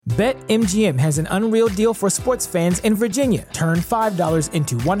BetMGM has an unreal deal for sports fans in Virginia. Turn $5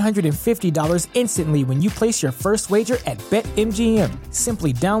 into $150 instantly when you place your first wager at BetMGM.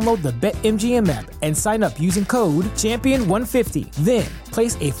 Simply download the BetMGM app and sign up using code Champion150. Then,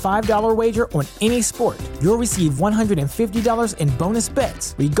 place a $5 wager on any sport. You'll receive $150 in bonus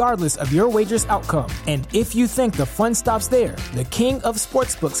bets, regardless of your wager's outcome. And if you think the fun stops there, the King of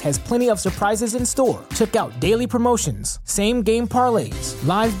Sportsbooks has plenty of surprises in store. Check out daily promotions, same-game parlays,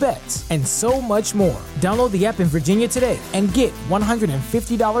 live bets, and so much more. Download the app in Virginia today and get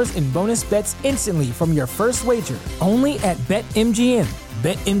 $150 in bonus bets instantly from your first wager. Only at BetMGM.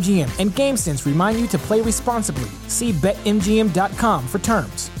 BetMGM and GameSense remind you to play responsibly. See BetMGM.com for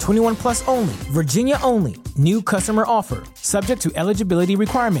terms. 21 plus only. Virginia only. New customer offer. Subject to eligibility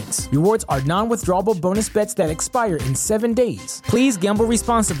requirements. Rewards are non-withdrawable bonus bets that expire in 7 days. Please gamble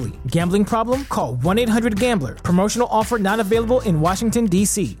responsibly. Gambling problem? Call 1-800-GAMBLER. Promotional offer not available in Washington,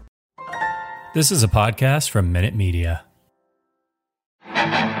 D.C. This is a podcast from Minute Media.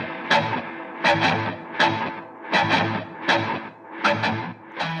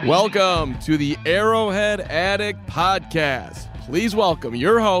 Welcome to the Arrowhead Addict Podcast. Please welcome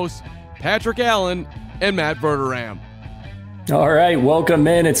your hosts, Patrick Allen and Matt Verderam. All right, welcome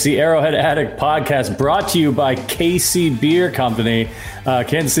in. It's the Arrowhead Addict Podcast brought to you by KC Beer Company,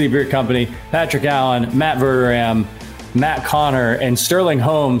 Kansas City Beer Company. Patrick Allen, Matt Verderam, Matt Connor, and Sterling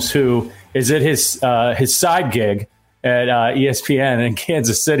Holmes, who is at his side gig at ESPN in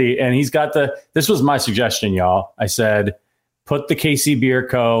Kansas City. And he's got this was my suggestion, y'all. I said, put the KC Beer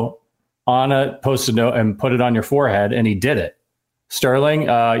Co. on a Post-it note and put it on your forehead, and he did it. Sterling,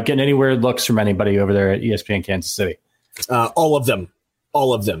 getting any weird looks from anybody over there at ESPN Kansas City? All of them.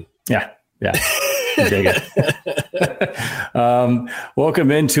 Yeah. Dig it.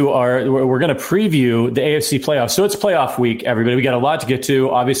 Welcome into we're going to preview the AFC playoffs. So it's playoff week, everybody. We got a lot to get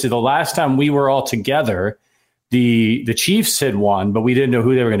to. Obviously, the last time we were all together, the Chiefs had won, but we didn't know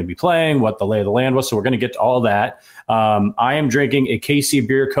who they were going to be playing, what the lay of the land was. So we're going to get to all that. I am drinking a KC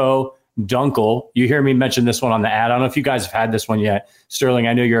Beer Co. Dunkel. You hear me mention this one on the ad. I don't know if you guys have had this one yet. Sterling,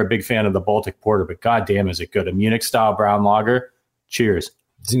 I know you're a big fan of the Baltic Porter, but goddamn, is it good. A Munich-style brown lager. Cheers.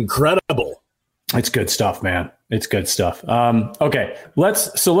 It's incredible. It's good stuff, man. It's good stuff. Okay,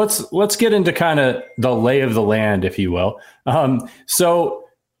 let's get into kind of the lay of the land, if you will. So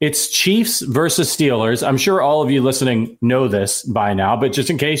it's Chiefs versus Steelers. I'm sure all of you listening know this by now, but just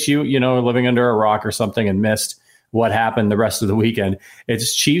in case you know are living under a rock or something and missed what happened the rest of the weekend,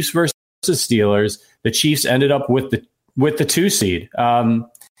 it's Chiefs versus Steelers. The Chiefs ended up with the 2 seed,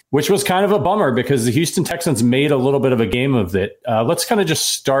 which was kind of a bummer because the Houston Texans made a little bit of a game of it. Let's kind of just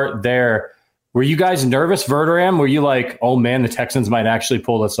start there. Were you guys nervous, Verderam? Were you like, oh man, the Texans might actually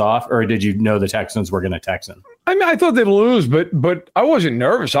pull this off? Or did you know the Texans were going to Texan? I mean, I thought they'd lose, but I wasn't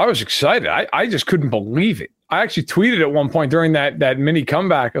nervous. I was excited. I just couldn't believe it. I actually tweeted at one point during that mini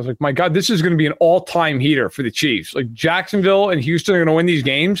comeback. I was like, my God, this is going to be an all-time heater for the Chiefs. Like Jacksonville and Houston are going to win these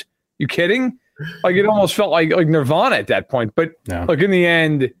games. You kidding? Like it almost felt like Nirvana at that point. But Look, in the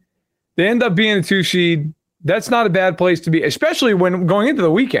end, they end up being a 2 seed. That's not a bad place to be, especially when going into the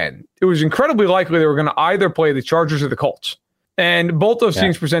weekend. It was incredibly likely they were going to either play the Chargers or the Colts. And both those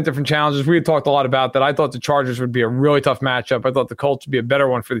teams present different challenges. We had talked a lot about that. I thought the Chargers would be a really tough matchup. I thought the Colts would be a better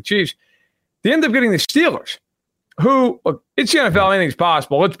one for the Chiefs. They end up getting the Steelers, who, look, it's the NFL, anything's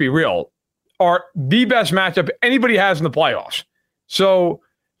possible. Let's be real, are the best matchup anybody has in the playoffs. So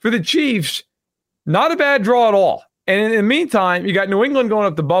for the Chiefs, not a bad draw at all. And in the meantime, you got New England going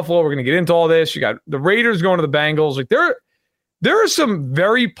up to Buffalo. We're going to get into all this. You got the Raiders going to the Bengals. Like there are some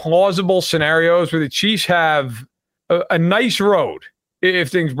very plausible scenarios where the Chiefs have a nice road if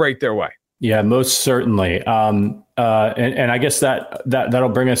things break their way. Yeah, most certainly. And I guess that'll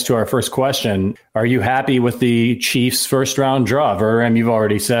bring us to our first question. Are you happy with the Chiefs' first round draw? Verderam, you've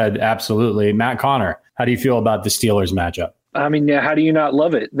already said absolutely. Matt Connor, how do you feel about the Steelers matchup? I mean, yeah, how do you not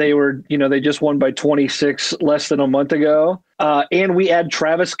love it? They were, they just won by 26 less than a month ago. And we add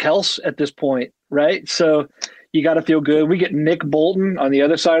Travis Kelce at this point, right? So you got to feel good. We get Nick Bolton on the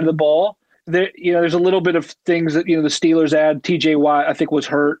other side of the ball. There's a little bit of things that, the Steelers add. TJ Watt, I think, was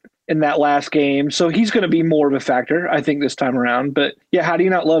hurt in that last game. So he's going to be more of a factor, I think, this time around. But yeah, how do you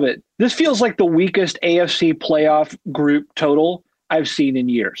not love it? This feels like the weakest AFC playoff group total I've seen in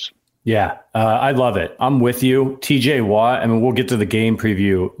years. Yeah, I love it. I'm with you. TJ Watt, I mean, we'll get to the game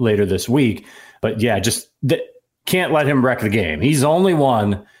preview later this week. But yeah, can't let him wreck the game. He's the only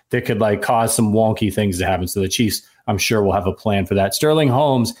one that could cause some wonky things to happen. So the Chiefs, I'm sure, will have a plan for that. Sterling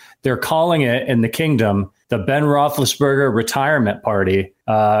Holmes, they're calling it in the kingdom the Ben Roethlisberger retirement party.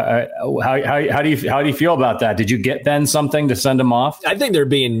 How do you feel about that? Did you get Ben something to send him off? I think they're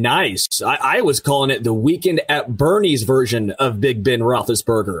being nice. I was calling it the Weekend at Bernie's version of Big Ben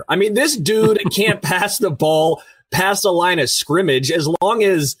Roethlisberger. I mean, this dude can't pass the ball past the line of scrimmage. As long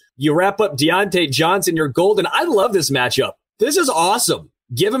as you wrap up Deontay Johnson, you're golden. I love this matchup. This is awesome.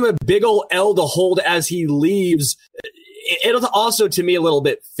 Give him a big old L to hold as he leaves. It'll also, to me, a little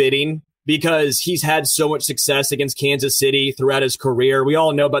bit fitting because he's had so much success against Kansas City throughout his career. We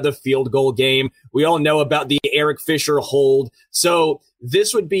all know about the field goal game. We all know about the Eric Fisher hold. So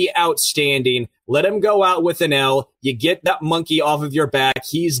this would be outstanding. Let him go out with an L. You get that monkey off of your back.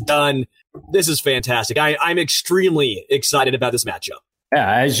 He's done. This is fantastic. I'm extremely excited about this matchup.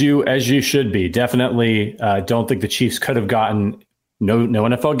 Yeah, as you should be. Definitely don't think the Chiefs could have gotten no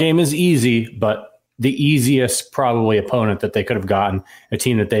NFL game is easy, but the easiest probably opponent that they could have gotten, a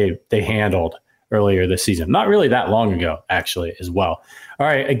team that they handled earlier this season. Not really that long ago, actually, as well. All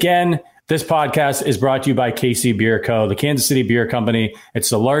right, again, this podcast is brought to you by KC Beer Co., the Kansas City Beer Company.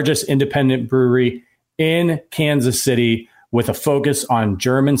 It's the largest independent brewery in Kansas City with a focus on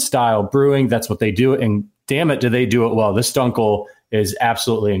German-style brewing. That's what they do, and damn it, do they do it well. This Dunkel is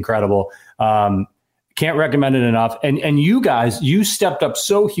absolutely incredible. Can't recommend it enough. And you guys, you stepped up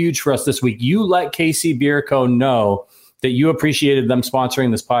so huge for us this week. You let KC Beer Co. know that you appreciated them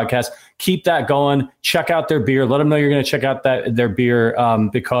sponsoring this podcast. Keep that going. Check out their beer. Let them know you're going to check out their beer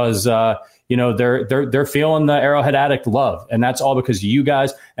because they're feeling the Arrowhead Addict love, and that's all because of you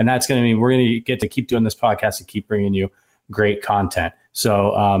guys. And that's going to mean we're going to get to keep doing this podcast and keep bringing you great content.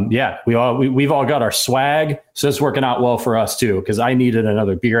 So we've all got our swag, so it's working out well for us too. Because I needed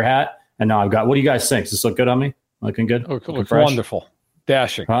another beer hat. And now I've got, what do you guys think? Does this look good on me? Looking good? Looks wonderful.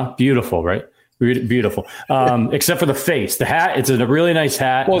 Dashing. Huh? Beautiful, right? Beautiful. Except for the face. The hat, it's a really nice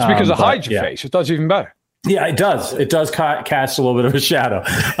hat. Well, it's because it hides your face. It does even better. Yeah, it does. It does cast a little bit of a shadow.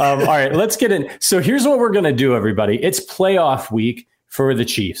 All right, let's get in. So here's what we're going to do, everybody. It's playoff week for the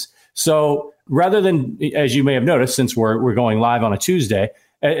Chiefs. So rather than, as you may have noticed, since we're going live on a Tuesday,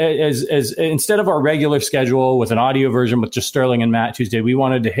 as instead of our regular schedule with an audio version with just Sterling and Matt Tuesday, we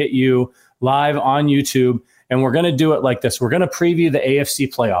wanted to hit you live on YouTube, and we're going to do it like this. We're going to preview the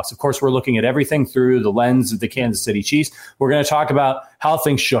AFC playoffs. Of course, we're looking at everything through the lens of the Kansas City Chiefs. We're going to talk about how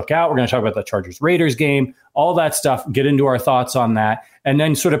things shook out. We're going to talk about the Chargers-Raiders game, all that stuff, get into our thoughts on that, and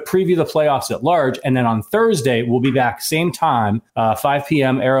then sort of preview the playoffs at large. And then on Thursday, we'll be back same time, 5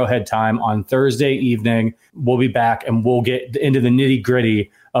 p.m. Arrowhead time on Thursday evening. We'll be back and we'll get into the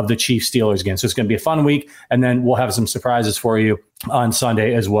nitty-gritty of the Chiefs-Steelers game. So it's going to be a fun week, and then we'll have some surprises for you on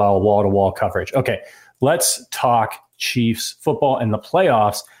Sunday as well, wall-to-wall coverage. Okay, let's talk Chiefs football and the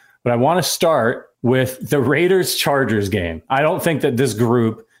playoffs, but I want to start with the Raiders-Chargers game. I don't think that this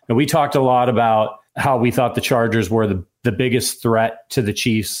group, and we talked a lot about how we thought the Chargers were the biggest threat to the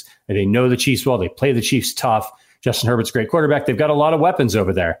Chiefs. They know the Chiefs well. They play the Chiefs tough. Justin Herbert's a great quarterback. They've got a lot of weapons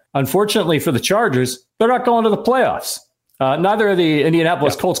over there. Unfortunately for the Chargers, they're not going to the playoffs. Neither are the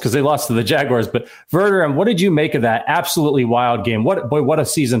Indianapolis Colts because they lost to the Jaguars. But Werder, what did you make of that absolutely wild game? What a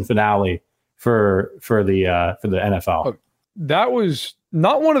season finale for the NFL. That was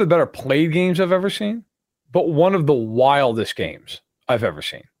not one of the better played games I've ever seen, but one of the wildest games I've ever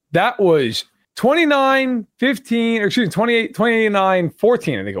seen. That was 29-15, or excuse me,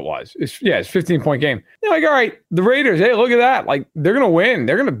 29-14, I think it was. It's 15-point game. You're like, all right, the Raiders, hey, look at that. Like, they're going to win.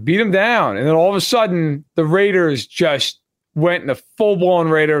 They're going to beat them down. And then all of a sudden, the Raiders just went into full-blown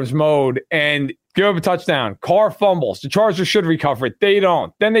Raiders mode and give up a touchdown. Carr fumbles. The Chargers should recover it. They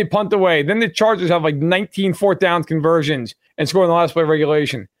don't. Then they punt away. Then the Chargers have like 19 fourth down conversions and score in the last play of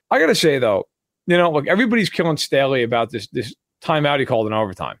regulation. I got to say, though, look, everybody's killing Staley about this timeout he called in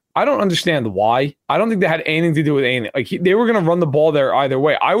overtime. I don't understand why. I don't think that had anything to do with anything. Like they were going to run the ball there either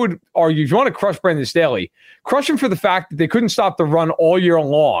way. I would argue if you want to crush Brandon Staley, crush him for the fact that they couldn't stop the run all year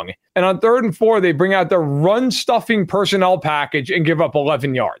long. And on 3rd and 4, they bring out their run-stuffing personnel package and give up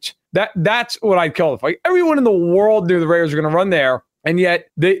 11 yards. That's what I'd kill it. Like everyone in the world knew the Raiders were going to run there, and yet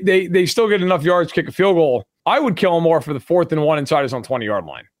they still get enough yards to kick a field goal. I would kill him more for the 4th and 1 inside his own 20-yard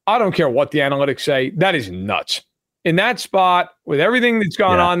line. I don't care what the analytics say. That is nuts. In that spot, with everything that's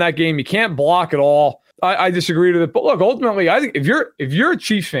gone on in that game, you can't block at all. I disagree with it. But look, ultimately, I think if you're a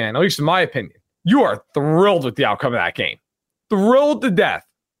Chiefs fan, at least in my opinion, you are thrilled with the outcome of that game. Thrilled to death.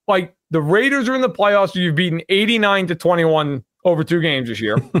 Like the Raiders are in the playoffs. You've beaten 89-21 over 2 games this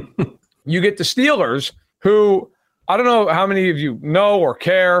year. You get the Steelers, who I don't know how many of you know or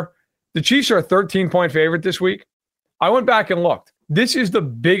care. The Chiefs are a 13-point favorite this week. I went back and looked. This is the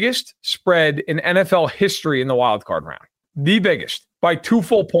biggest spread in NFL history in the wild card round. The biggest by 2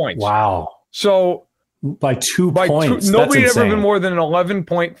 full points. Wow. So By two points. Nobody had ever been insane. more than an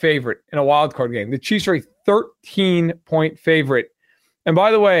 11-point favorite in a wild card game. The Chiefs are a 13-point favorite. And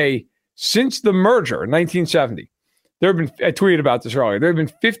by the way, since the merger in 1970, there have been, I tweeted about this earlier, there have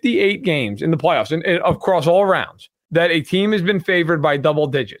been 58 games in the playoffs and across all rounds that a team has been favored by double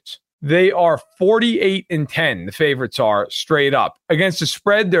digits. They are 48-10, the favorites are, straight up. Against the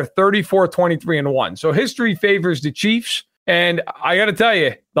spread, they're 34-23-1. So history favors the Chiefs. And I got to tell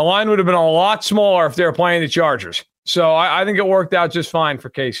you, the line would have been a lot smaller if they were playing the Chargers. So I think it worked out just fine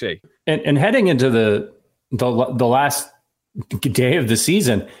for KC. And heading into the last day of the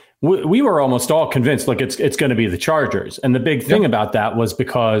season, we were almost all convinced, look, it's going to be the Chargers. And the big thing about that was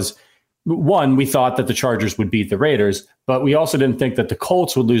because, one, we thought that the Chargers would beat the Raiders, but we also didn't think that the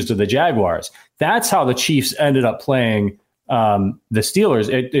Colts would lose to the Jaguars. That's how the Chiefs ended up playing the Steelers.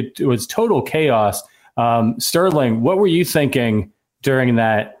 It was total chaos. Sterling, what were you thinking during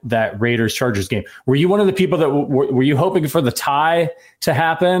that Raiders-Chargers game? Were you one of the people that were you hoping for the tie to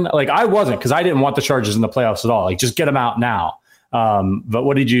happen? Like, I wasn't, because I didn't want the Chargers in the playoffs at all. Like, just get them out now. But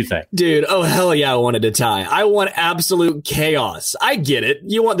what did you think? Dude, oh hell yeah, I wanted to tie. I want absolute chaos. I get it.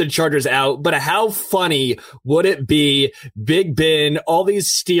 You want the Chargers out, but how funny would it be? Big Ben, all these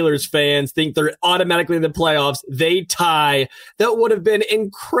Steelers fans think they're automatically in the playoffs. They tie. That would have been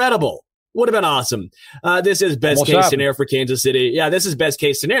incredible. Would have been awesome. This is best case scenario for Kansas City. Yeah, this is best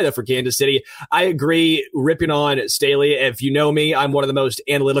case scenario for Kansas City. I agree, ripping on Staley. If you know me, I'm one of the most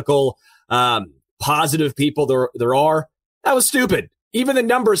analytical, positive people there are. That was stupid. Even the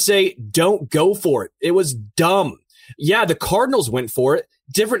numbers say don't go for it. It was dumb. Yeah, the Cardinals went for it.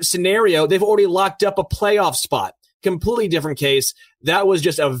 Different scenario. They've already locked up a playoff spot. Completely different case. That was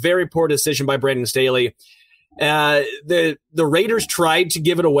just a very poor decision by Brandon Staley. The Raiders tried to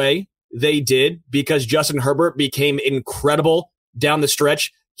give it away. They did, because Justin Herbert became incredible down the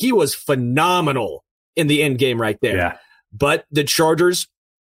stretch. He was phenomenal in the end game right there. Yeah. But the Chargers,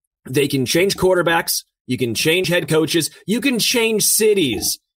 they can change quarterbacks. You can change head coaches. You can change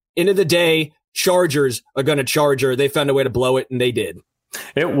cities. End of the day, Chargers are going to Charger. They found a way to blow it, and they did.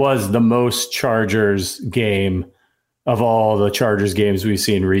 It was the most Chargers game of all the Chargers games we've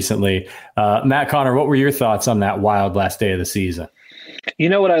seen recently. Matt Connor, what were your thoughts on that wild last day of the season? You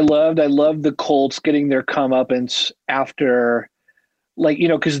know what I loved? I loved the Colts getting their comeuppance after,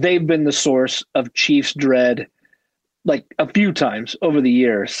 because they've been the source of Chiefs dread, a few times over the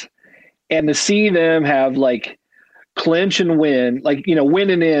years. And to see them have, clinch and win,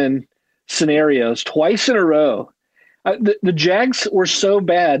 winning in scenarios twice in a row. The Jags were so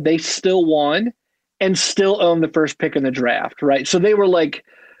bad, they still won and still owned the first pick in the draft, right? So they were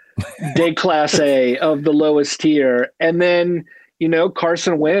day class A of the lowest tier. And then,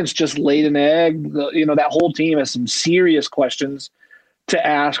 Carson Wentz just laid an egg. That whole team has some serious questions to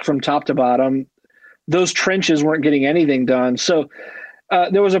ask from top to bottom. Those trenches weren't getting anything done. So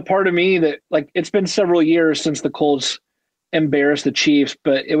there was a part of me that, it's been several years since the Colts embarrassed the Chiefs,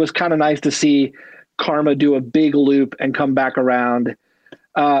 but it was kind of nice to see karma do a big loop and come back around.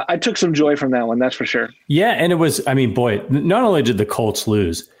 I took some joy from that one, that's for sure. Yeah, and it was, not only did the Colts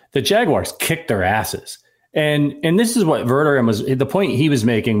lose, the Jaguars kicked their asses. And this is what Verderame was, the point he was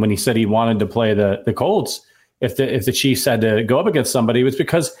making when he said he wanted to play the Colts if the Chiefs had to go up against somebody, was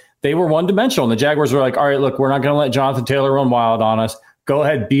because they were one-dimensional. And the Jaguars were like, all right, look, we're not going to let Jonathan Taylor run wild on us. Go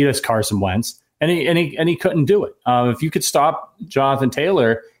ahead, beat us, Carson Wentz. And he couldn't do it. If you could stop Jonathan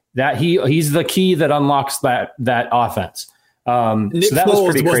Taylor, that he's the key that unlocks that offense. Nick so that Foles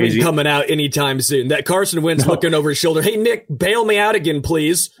was pretty wasn't crazy. Coming out anytime soon. That Carson Wentz looking over his shoulder. Hey, Nick, bail me out again,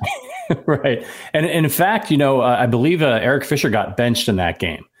 please. Right. And in fact, I believe Eric Fisher got benched in that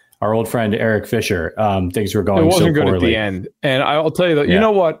game. Our old friend Eric Fisher, things were going so poorly. It wasn't good at the end. And I'll tell you that, You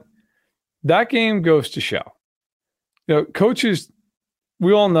know what? That game goes to show. Coaches,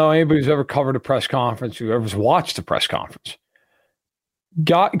 we all know, anybody who's ever covered a press conference, whoever's watched a press conference,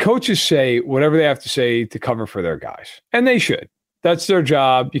 coaches say whatever they have to say to cover for their guys. And they should. That's their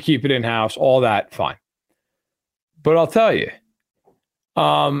job. You keep it in-house, all that, fine. But I'll tell you,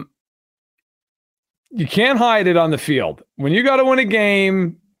 you can't hide it on the field. When you got to win a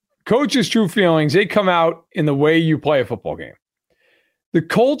game, coaches' true feelings, they come out in the way you play a football game. The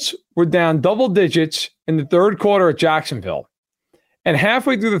Colts were down double digits in the third quarter at Jacksonville. And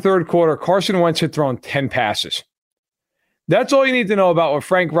halfway through the third quarter, Carson Wentz had thrown 10 passes. That's all you need to know about what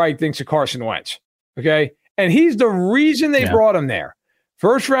Frank Reich thinks of Carson Wentz. Okay? And he's the reason they brought him there.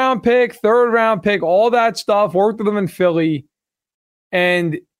 First round pick, third round pick, all that stuff, worked with him in Philly.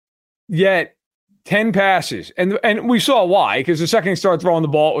 And yet 10 passes. And we saw why, because the second he started throwing the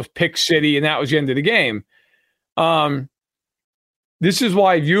ball, it was pick city, and that was the end of the game. This is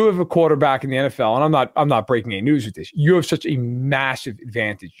why if you have a quarterback in the NFL, and I'm not breaking any news with this, you have such a massive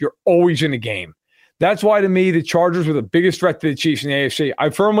advantage. You're always in the game. That's why, to me, the Chargers were the biggest threat to the Chiefs in the AFC. I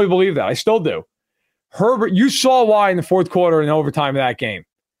firmly believe that. I still do. Herbert, you saw why in the fourth quarter and overtime of that game.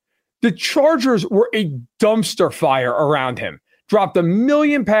 The Chargers were a dumpster fire around him. Dropped a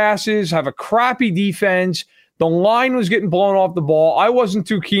million passes, have a crappy defense. The line was getting blown off the ball. I wasn't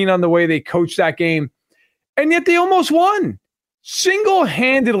too keen on the way they coached that game. And yet they almost won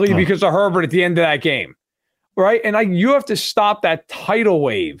single-handedly because of Herbert at the end of that game. Right? And you have to stop that tidal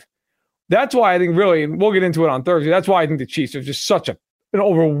wave. That's why I think really, and we'll get into it on Thursday, that's why I think the Chiefs have just such an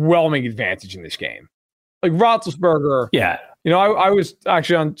overwhelming advantage in this game. Like Roethlisberger. Yeah. You know, I was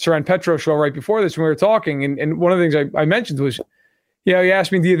actually on Saran Petro's show right before this when we were talking, and one of the things I mentioned was, he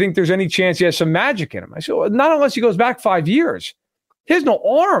asked me, do you think there's any chance he has some magic in him? I said, well, not unless he goes back 5 years. He has no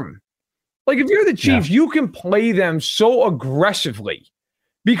arm. Like, if you're the Chiefs, you can play them so aggressively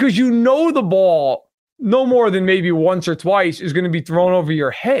because you know the ball no more than maybe once or twice is going to be thrown over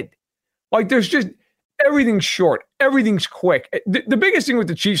your head. Like, there's just everything's short. Everything's quick. The biggest thing with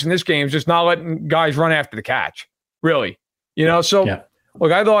the Chiefs in this game is just not letting guys run after the catch, really. You know, so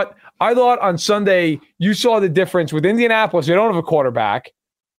look, I thought on Sunday you saw the difference with Indianapolis. They don't have a quarterback,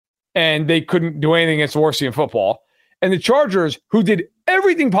 and they couldn't do anything against the worst team in football. And the Chargers, who did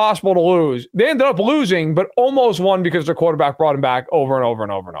everything possible to lose, they ended up losing, but almost won because their quarterback brought them back over and over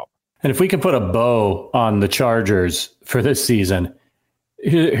and over and over. And if we can put a bow on the Chargers for this season,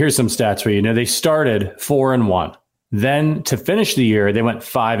 here's some stats for you. You know, they started 4-1. Then to finish the year, they went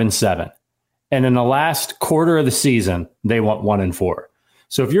 5-7. And in the last quarter of the season, they went 1-4.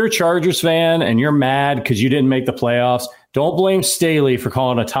 So if you're a Chargers fan and you're mad because you didn't make the playoffs, don't blame Staley for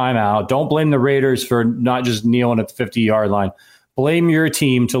calling a timeout. Don't blame the Raiders for not just kneeling at the 50-yard line. Blame your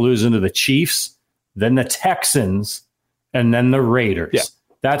team to lose into the Chiefs, then the Texans, and then the Raiders. Yeah.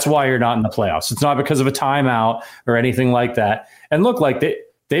 That's why you're not in the playoffs. It's not because of a timeout or anything like that. And look, like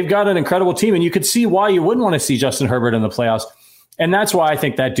they've got an incredible team, and you could see why you wouldn't want to see Justin Herbert in the playoffs. And that's why I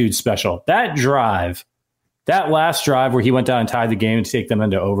think that dude's special. That drive, that last drive where he went down and tied the game to take them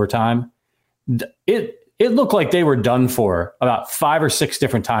into overtime, it looked like they were done for about 5 or 6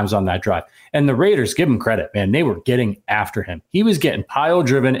 different times on that drive. And the Raiders, give him credit, man. They were getting after him. He was getting pile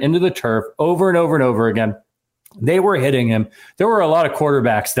driven into the turf over and over and over again. They were hitting him. There were a lot of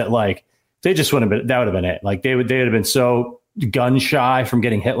quarterbacks that, like, they just wouldn't have been, that would have been it. Like, they would have been so gun shy from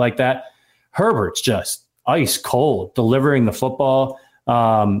getting hit like that. Herbert's just ice cold delivering the football.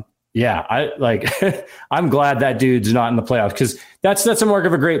 I'm glad that dude's not in the playoffs, because that's a mark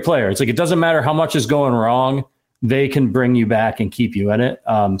of a great player. It's like, it doesn't matter how much is going wrong, they can bring you back and keep you in it.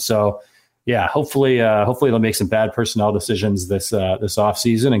 Hopefully they'll make some bad personnel decisions this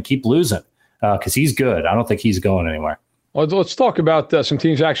offseason and keep losing, because he's good. I don't think he's going anywhere. Well, let's talk about some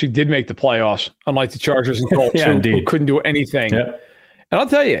teams that actually did make the playoffs, unlike the Chargers and Colts, who couldn't do anything. Yeah. And I'll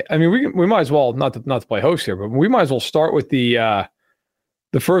tell you, I mean, we might as well, not to play host here, but we might as well start with the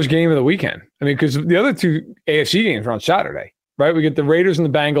first game of the weekend. I mean, because the other two AFC games are on Saturday, right? We get the Raiders and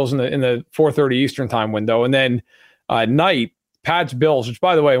the Bengals in the 4:30 Eastern time window, and then at night, Pats Bills. Which,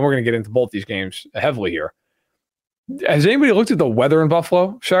 by the way, we're going to get into both these games heavily here. Has anybody looked at the weather in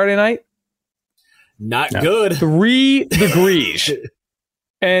Buffalo Saturday night? Not good. 3 degrees.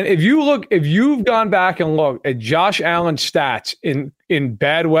 And if you've gone back and looked at Josh Allen's stats in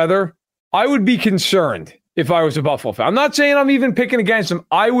bad weather, I would be concerned if I was a Buffalo fan. I'm not saying I'm even picking against them.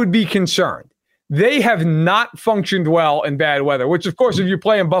 I would be concerned. They have not functioned well in bad weather, which, of course, if you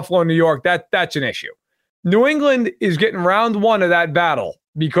play in Buffalo, New York, that's an issue. New England is getting round 1 of that battle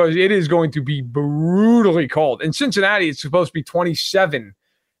because it is going to be brutally cold. In Cincinnati, it's supposed to be 27.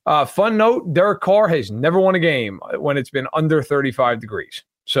 Fun note, Derek Carr has never won a game when it's been under 35 degrees.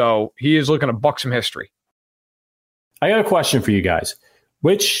 So he is looking to buck some history. I got a question for you guys.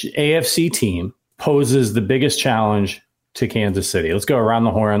 Which AFC team poses the biggest challenge to Kansas City? Let's go around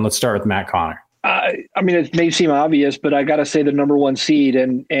the horn. Let's start with Matt Connor. I mean, it may seem obvious, but I got to say the number 1 seed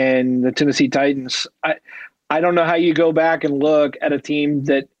and the Tennessee Titans. I don't know how you go back and look at a team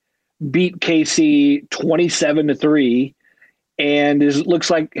that beat KC 27-3 and looks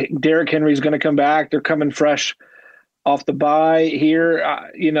like Derrick Henry's going to come back. They're coming fresh off the bye here.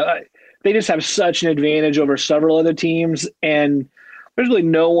 They just have such an advantage over several other teams, and there's really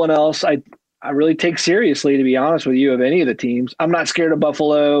no one else I really take seriously, to be honest with you, of any of the teams. I'm not scared of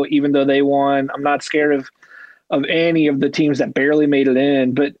Buffalo, even though they won. I'm not scared of any of the teams that barely made it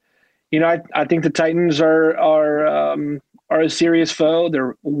in. But, I think the Titans are a serious foe.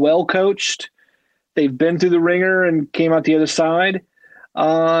 They're well coached. They've been through the ringer and came out the other side.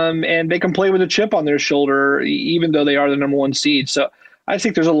 and they can play with a chip on their shoulder, even though they are the number one seed. So I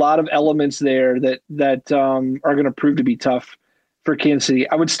think there's a lot of elements there that are going to prove to be tough for Kansas City.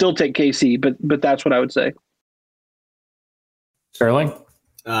 I would still take KC, but that's what I would say. Sterling?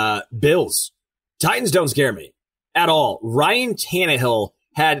 Bills. Titans don't scare me at all. Ryan Tannehill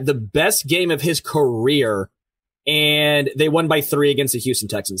had the best game of his career, and they won by 3 against the Houston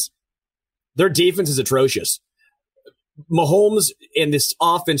Texans. Their defense is atrocious. Mahomes and this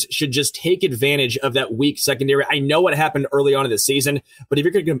offense should just take advantage of that weak secondary. I know what happened early on in the season, but if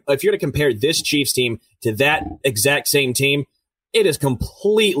you're going to compare this Chiefs team to that exact same team, it is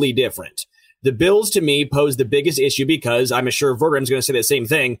completely different. The Bills, to me, pose the biggest issue because I'm sure Verderam's going to say the same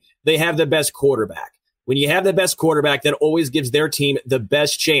thing. They have the best quarterback. When you have the best quarterback, that always gives their team the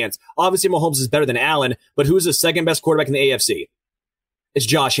best chance. Obviously, Mahomes is better than Allen, but who's the second best quarterback in the AFC? It's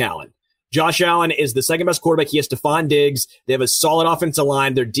Josh Allen. Josh Allen is the second best quarterback. He has Stephon Diggs. They have a solid offensive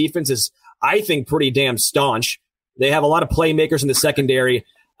line. Their defense is, I think, pretty damn staunch. They have a lot of playmakers in the secondary.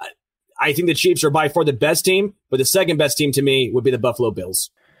 I think the Chiefs are by far the best team, but the second best team to me would be the Buffalo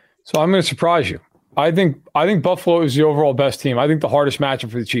Bills. So I'm going to surprise you. I think Buffalo is the overall best team. I think the hardest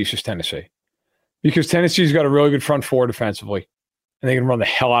matchup for the Chiefs is Tennessee, because Tennessee's got a really good front four defensively, and they can run the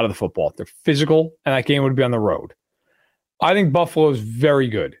hell out of the football. They're physical, and that game would be on the road. I think Buffalo is very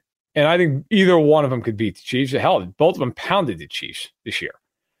good, and I think either one of them could beat the Chiefs. Hell, both of them pounded the Chiefs this year.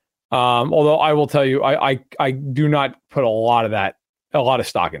 Although I will tell you, I do not put a lot of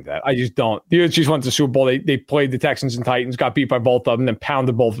stock into that. I just don't. The Chiefs went to the Super Bowl. They played the Texans and Titans, got beat by both of them, then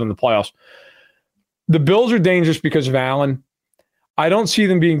pounded both of them in the playoffs. The Bills are dangerous because of Allen. I don't see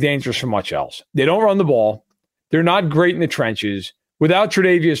them being dangerous for much else. They don't run the ball. They're not great in the trenches. Without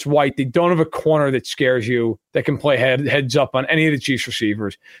Tre'Davious White, they don't have a corner that scares you, that can play heads up on any of the Chiefs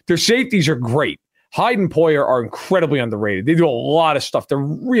receivers. Their safeties are great. Hyde and Poyer are incredibly underrated. They do a lot of stuff. They're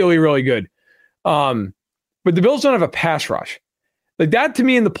really, really good. But the Bills don't have a pass rush. Like that, to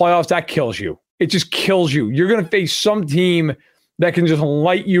me, in the playoffs, that kills you. It just kills you. You're going to face some team that can just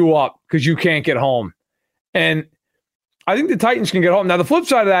light you up because you can't get home. And I think the Titans can get home. Now, the flip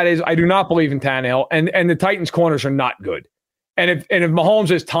side of that is I do not believe in Tannehill, and the Titans' corners are not good. And if Mahomes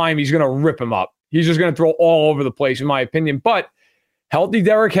has time, he's going to rip him up. He's just going to throw all over the place, in my opinion. But healthy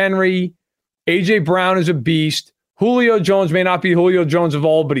Derrick Henry, A.J. Brown is a beast. Julio Jones may not be Julio Jones of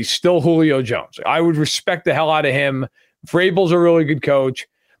old, but he's still Julio Jones. I would respect the hell out of him. Vrabel's a really good coach.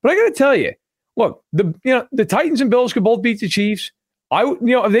 But I got to tell you, look, the Titans and Bills could both beat the Chiefs.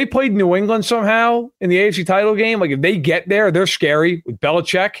 If they played New England somehow in the AFC title game, like if they get there, they're scary with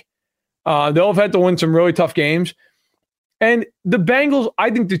Belichick. They'll have had to win some really tough games. And the Bengals, I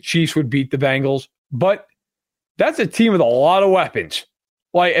think the Chiefs would beat the Bengals, but that's a team with a lot of weapons.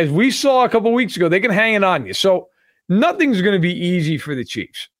 Like, as we saw a couple of weeks ago, they can hang it on you. So nothing's going to be easy for the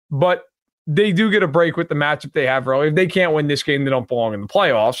Chiefs, but they do get a break with the matchup they have early. If they can't win this game, they don't belong in the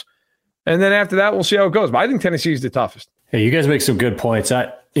playoffs. And then after that, we'll see how it goes. But I think Tennessee is the toughest. Hey, you guys make some good points.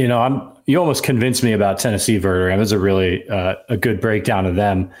 You almost convinced me about Tennessee, Verder. It was a really a good breakdown of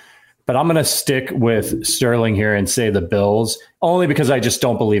them. But I'm going to stick with Sterling here and say the Bills, only because I just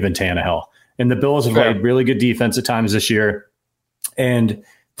don't believe in Tannehill. And the Bills have played really good defense at times this year. And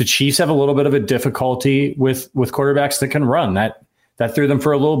the Chiefs have a little bit of a difficulty with quarterbacks that can run. That threw them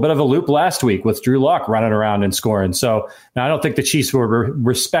for a little bit of a loop last week with Drew Lock running around and scoring. So now I don't think the Chiefs were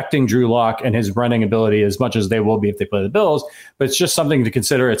respecting Drew Lock and his running ability as much as they will be if they play the Bills. But it's just something to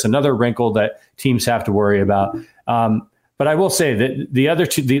consider. It's another wrinkle that teams have to worry about. But I will say that the other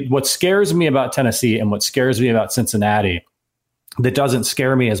two, what scares me about Tennessee and what scares me about Cincinnati, that doesn't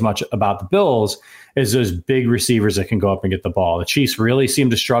scare me as much about the Bills, is those big receivers that can go up and get the ball. The Chiefs really seem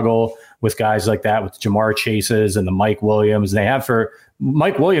to struggle with guys like that, with Jamar Chases and the Mike Williams. They have for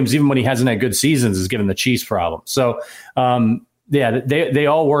Mike Williams, even when he hasn't had good seasons, is giving the Chiefs problems. So, they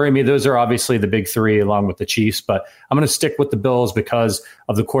all worry me. Those are obviously the big three along with the Chiefs, but I'm going to stick with the Bills because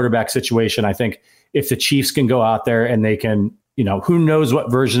of the quarterback situation. I think if the Chiefs can go out there and they can, who knows what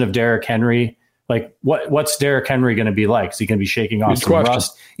version of Derrick Henry, like what's Derrick Henry going to be like? Is he going to be shaking off some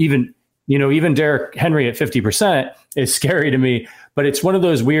rust? Even Derrick Henry at 50% is scary to me, but it's one of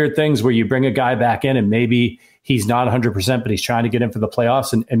those weird things where you bring a guy back in and maybe he's not 100%, but he's trying to get in for the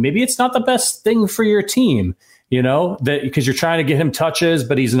playoffs. And maybe it's not the best thing for your team, that because you're trying to get him touches,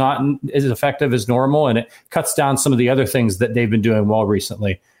 but he's not as effective as normal. And it cuts down some of the other things that they've been doing well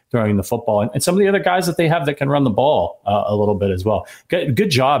recently, throwing the football, and some of the other guys that they have that can run the ball a little bit as well. Good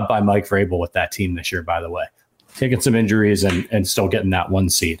job by Mike Vrabel with that team this year, by the way, taking some injuries and still getting that 1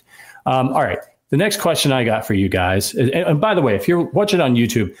 seed. All right. the next question I got for you guys, and by the way, if you're watching on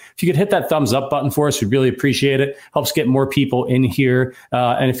YouTube, if you could hit that thumbs up button for us, we'd really appreciate it. Helps get more people in here.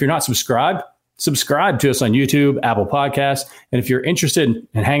 And if you're not subscribed, subscribe to us on YouTube, Apple Podcasts. And if you're interested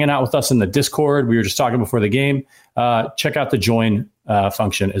in hanging out with us in the Discord, we were just talking before the game, check out the join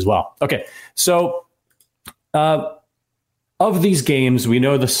function as well. Okay, so of these games, we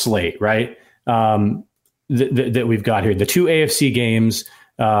know the slate, right? That we've got here. The two AFC games,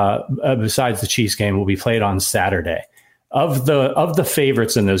 besides the Chiefs game, will be played on Saturday. Of the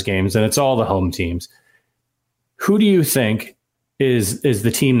favorites in those games, and it's all the home teams, who do you think is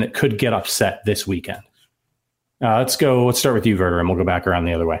the team that could get upset this weekend? Let's start with you, Verter, and we'll go back around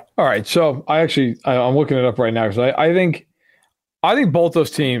the other way. All right. So I'm looking it up right now because I think both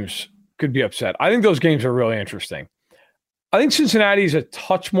those teams could be upset. I think those games are really interesting. I think Cincinnati is a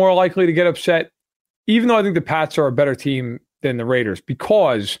touch more likely to get upset, even though I think the Pats are a better team than the Raiders,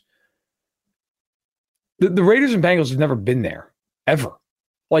 because the Raiders and Bengals have never been there, ever.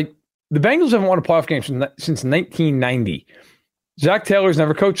 Like, the Bengals haven't won a playoff game since 1990. Zach Taylor's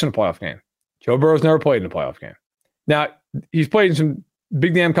never coached in a playoff game. Joe Burrow's never played in a playoff game. Now, he's played in some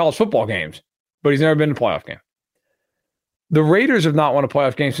big damn college football games, but he's never been in a playoff game. The Raiders have not won a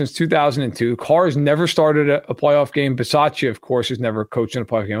playoff game since 2002. Carr's never started a playoff game. Bisaccia, of course, has never coached in a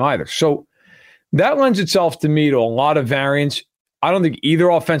playoff game either. So that lends itself to me to a lot of variance. I don't think either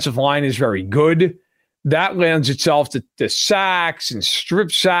offensive line is very good. That lends itself to sacks and strip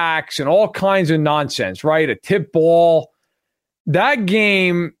sacks and all kinds of nonsense, right? A tip ball. That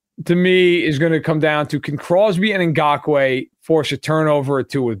game, to me, is going to come down to, can Crosby and Ngakoue force a turnover or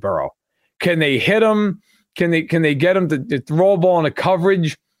two with Burrow? Can they hit him? Can they get him to throw a ball into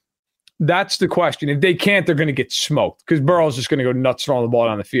coverage? That's the question. If they can't, they're going to get smoked because Burrow's just going to go nuts throwing the ball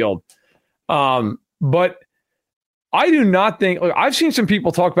down the field. But I do not think, I've seen some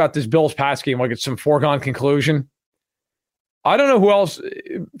people talk about this Bills pass game like it's some foregone conclusion. I don't know who else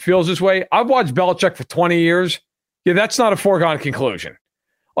feels this way. I've watched Belichick for 20 years. Yeah, that's not a foregone conclusion.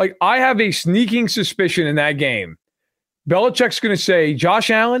 Like, I have a sneaking suspicion in that game. Belichick's going to say, Josh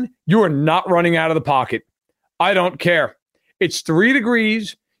Allen, you are not running out of the pocket. I don't care. It's 3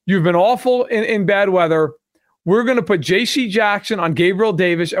 degrees. You've been awful in bad weather. We're going to put J.C. Jackson on Gabriel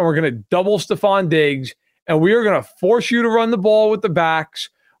Davis, and we're going to double Stephon Diggs, and we are going to force you to run the ball with the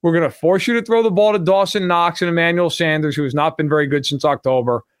backs. We're going to force you to throw the ball to Dawson Knox and Emmanuel Sanders, who has not been very good since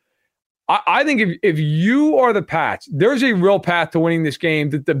October. I think if you are the Pats, there's a real path to winning this game.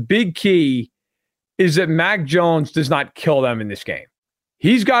 That the big key is that Mac Jones does not kill them in this game.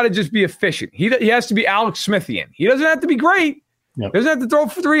 He's got to just be efficient. He has to be Alex Smithian. He doesn't have to be great. Yep. He doesn't have to throw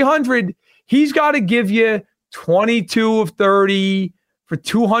for 300. He's got to give you 22 of 30 for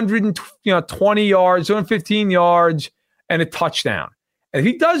 220 yards, 215 yards, and a touchdown. And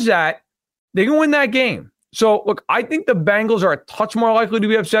if he does that, they can win that game. So, look, I think the Bengals are a touch more likely to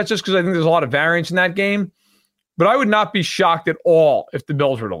be upset just because I think there's a lot of variance in that game. But I would not be shocked at all if the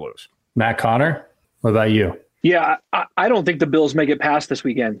Bills were to lose. Matt Connor, what about you? Yeah, I don't think the Bills make it past this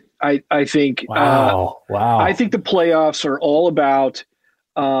weekend. I think wow. I think the playoffs are all about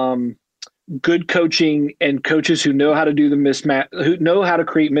good coaching and coaches who know how to do the mismatch, who know how to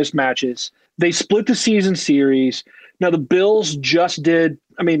create mismatches. They split the season series. Now the Bills just did.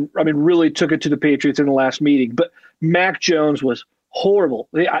 I mean, really took it to the Patriots in the last meeting. But Mac Jones was horrible.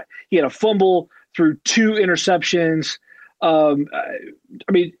 He had a fumble, threw 2 interceptions.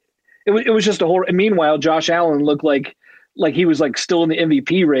 It was just a horror. And meanwhile, Josh Allen looked like he was like still in the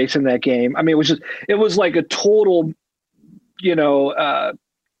MVP race in that game. I mean, it was like a total,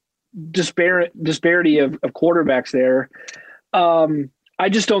 disparity of quarterbacks there. I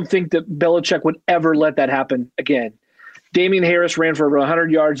just don't think that Belichick would ever let that happen again. Damian Harris ran for over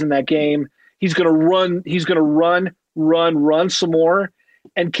 100 yards in that game. He's going to run. He's going to run some more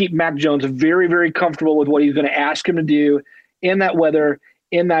and keep Mac Jones very, very comfortable with what he's going to ask him to do in that weather,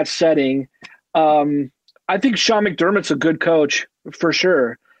 in that setting. I think Sean McDermott's a good coach for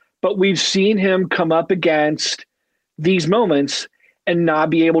sure, but we've seen him come up against these moments and not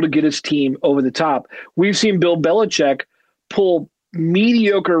be able to get his team over the top. We've seen Bill Belichick pull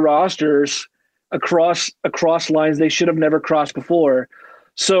mediocre rosters across lines they should have never crossed before.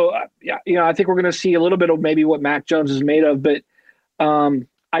 So, I think we're going to see a little bit of maybe what Mac Jones is made of, but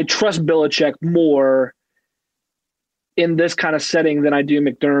I trust Belichick more in this kind of setting than I do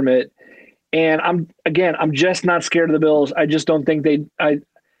McDermott. And I'm just not scared of the Bills. I just don't think I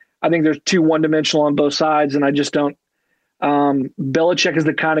think they're too one-dimensional on both sides, and I just don't. Belichick is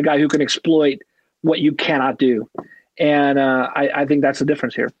the kind of guy who can exploit what you cannot do. And I think that's the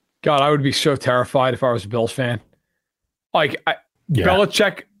difference here. God, I would be so terrified if I was a Bills fan.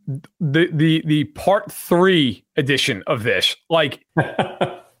 Belichick the part 3 edition of this. Like,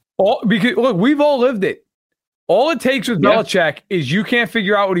 because look, we've all lived it. All it takes with Belichick is you can't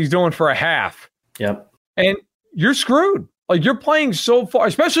figure out what he's doing for a half. Yep. And you're screwed. Like, you're playing so far,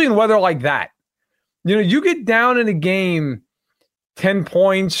 especially in weather like that. You know, you get down in a game 10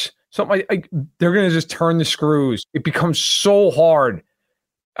 points, something like they're going to just turn the screws. It becomes so hard.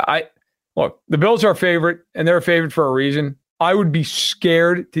 Look, the Bills are a favorite, and they're a favorite for a reason. I would be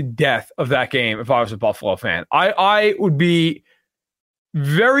scared to death of that game if I was a Buffalo fan. I would be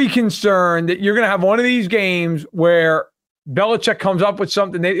very concerned that you're going to have one of these games where Belichick comes up with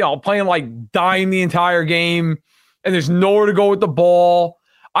something, playing like dime the entire game, and there's nowhere to go with the ball.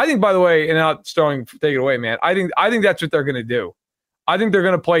 I think, by the way, and not take it away, man. I think that's what they're going to do. I think they're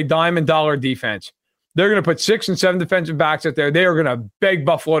going to play dime and dollar defense. They're going to put 6 and 7 defensive backs out there. They are going to beg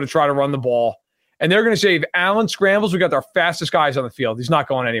Buffalo to try to run the ball. And they're going to say, if Allen scrambles, we got our fastest guys on the field. He's not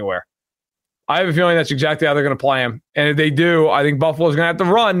going anywhere. I have a feeling that's exactly how they're going to play him. And if they do, I think Buffalo's going to have to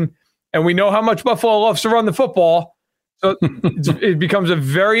run. And we know how much Buffalo loves to run the football. So it becomes a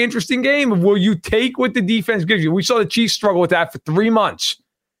very interesting game. Will you take what the defense gives you? We saw the Chiefs struggle with that for 3 months.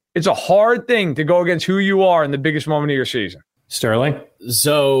 It's a hard thing to go against who you are in the biggest moment of your season. Sterling?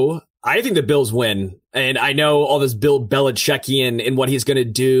 So I think the Bills win. And I know all this Bill Belichickian and what he's going to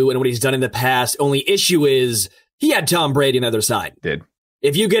do and what he's done in the past. Only issue is he had Tom Brady on the other side. Did.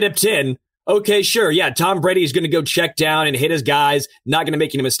 If you get up 10, okay, sure. Yeah, Tom Brady is going to go check down and hit his guys, not going to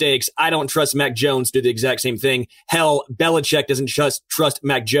make any mistakes. I don't trust Mac Jones to do the exact same thing. Hell, Belichick doesn't trust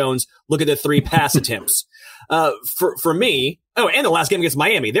Mac Jones. Look at the 3 pass attempts. For me, and the last game against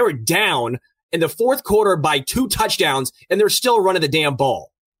Miami, they were down in the 4th quarter by 2 touchdowns, and they're still running the damn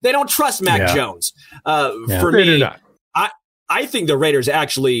ball. They don't trust Mac Jones. For me, I think the Raiders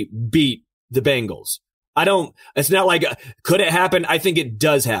actually beat the Bengals. It's not like, could it happen? I think it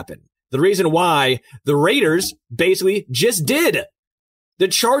does happen. The reason why, the Raiders basically just did. The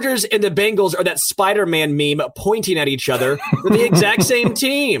Chargers and the Bengals are that Spider-Man meme pointing at each other. They're the exact same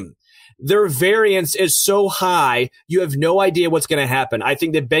team. Their variance is so high, you have no idea what's going to happen. I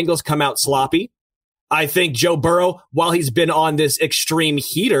think the Bengals come out sloppy. I think Joe Burrow, while he's been on this extreme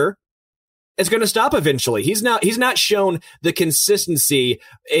heater, is going to stop eventually. He's not shown the consistency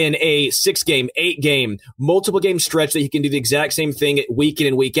in a 6-game, 8-game, multiple game stretch that he can do the exact same thing week in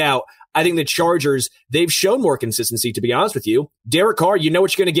and week out. I think the Chargers, they've shown more consistency, to be honest with you. Derek Carr, you know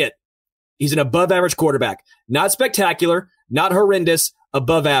what you're going to get. He's an above average quarterback. Not spectacular, not horrendous,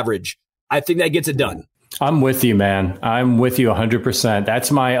 above average. I think that gets it done. I'm with you, man. I'm with you 100%.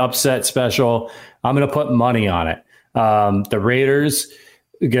 That's my upset special. I'm going to put money on it. The Raiders,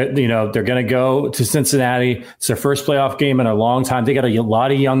 they're going to go to Cincinnati. It's their first playoff game in a long time. They got a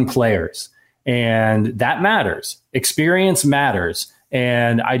lot of young players, and that matters. Experience matters.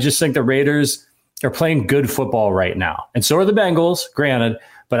 And I just think the Raiders are playing good football right now. And so are the Bengals, granted.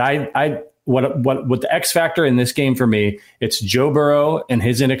 But what the X factor in this game for me, it's Joe Burrow and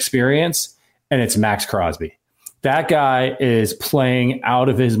his inexperience, and it's Max Crosby. That guy is playing out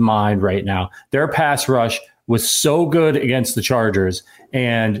of his mind right now. Their pass rush was so good against the Chargers.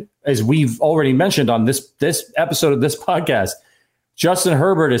 And as we've already mentioned on this episode of this podcast, Justin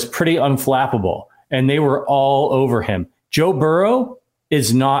Herbert is pretty unflappable, and they were all over him. Joe Burrow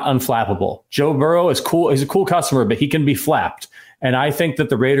is not unflappable. Joe Burrow is cool. He's a cool customer, but he can be flapped. And I think that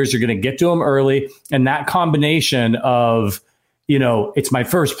the Raiders are going to get to him early. And that combination of, it's my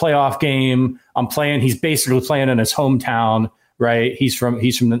first playoff game. He's basically playing in his hometown, right? He's from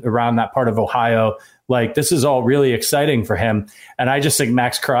around that part of Ohio. Like, this is all really exciting for him. And I just think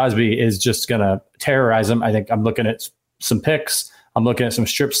Max Crosby is just going to terrorize him. I think I'm looking at some picks. I'm looking at some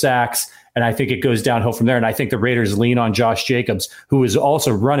strip sacks, and I think it goes downhill from there. And I think the Raiders lean on Josh Jacobs, who is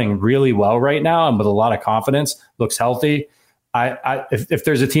also running really well right now and with a lot of confidence, looks healthy. If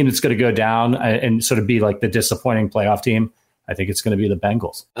there's a team that's going to go down and sort of be like the disappointing playoff team, I think it's going to be the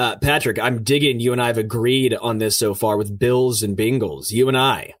Bengals. Patrick, I'm digging you and I have agreed on this so far with Bills and Bengals. You and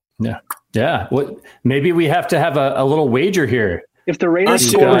I. Yeah. Maybe we have to have a little wager here. If the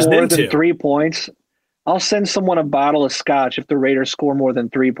Raiders score more than 3 points, I'll send someone a bottle of scotch if the Raiders score more than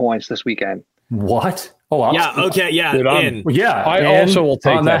 3 points this weekend. What? Okay. I also will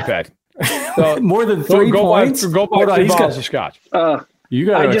take that bet. So, more than 3 points? Go buy 3 bottles of scotch. You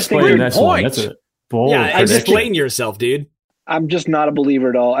got to explain this one. That's a bold prediction. Explain yourself, dude. I'm just not a believer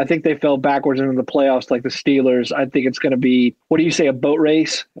at all. I think they fell backwards into the playoffs like the Steelers. I think it's going to be, what do you say, a boat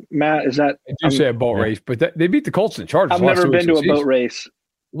race, Matt? Is that? I do say a boat race, but they beat the Colts and Chargers. I've never been to a boat race.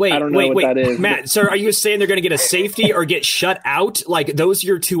 Wait, I don't know what that is. Matt, sir, are you saying they're going to get a safety or get shut out? Like, those are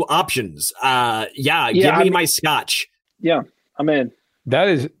your 2 options. Give me my scotch. Yeah, I'm in.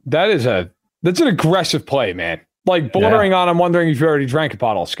 That's an aggressive play, man. Like bordering on, I'm wondering if you already drank a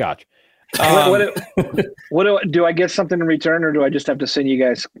bottle of scotch. Do I get something in return, or do I just have to send you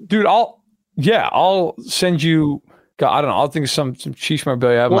guys? Dude, I'll send you. God, I don't know. I'll think of some Chiefs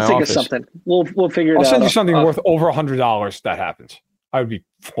memorabilia at my office. We'll think of something. We'll figure it out. I'll send you something worth over $100 if that happens. I would be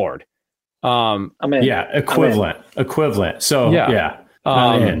floored. I'm in. Yeah, equivalent. So yeah.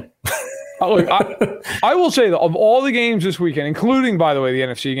 I'm in. Look, I will say that of all the games this weekend, including, by the way, the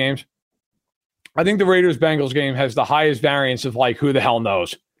NFC games, I think the Raiders-Bengals game has the highest variance of like who the hell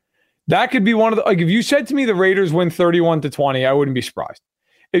knows. That could be one of the, like, if you said to me the Raiders win 31-20, I wouldn't be surprised.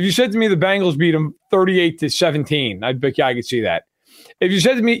 If you said to me the Bengals beat them 38-17, I'd be, yeah, I could see that. If you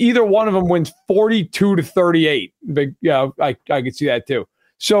said to me either one of them wins 42-38, I could see that too.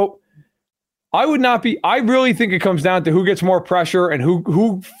 So I would not be, I really think it comes down to who gets more pressure and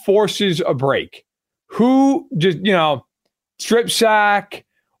who forces a break. Who just, strip sack,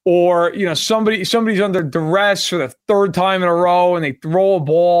 or, somebody's under duress for the third time in a row and they throw a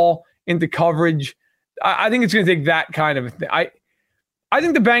ball into coverage. I think it's going to take that kind of a thing. I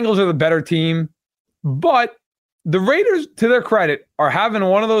think the Bengals are the better team, but the Raiders, to their credit, are having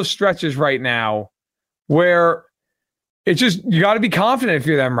one of those stretches right now where it's just, you got to be confident if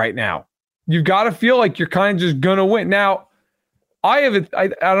you're them right now. You've got to feel like you're kind of just going to win. Now, I don't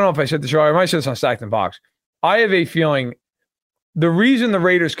know if I said this earlier. I might have said this on Stacked and Box. I have a feeling the reason the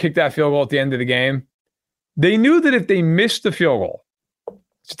Raiders kicked that field goal at the end of the game, they knew that if they missed the field goal,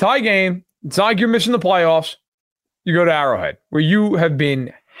 it's a tie game. It's not like you're missing the playoffs. You go to Arrowhead, where you have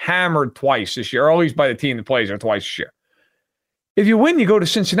been hammered twice this year, or at least by the team that plays there twice this year. If you win, you go to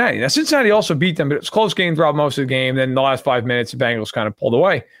Cincinnati. Now, Cincinnati also beat them, but it was a close game throughout most of the game. Then in the last 5 minutes, the Bengals kind of pulled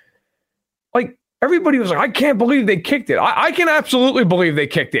away. Like, everybody was like, I can't believe they kicked it. I can absolutely believe they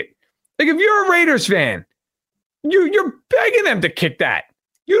kicked it. Like, if you're a Raiders fan, you're begging them to kick that.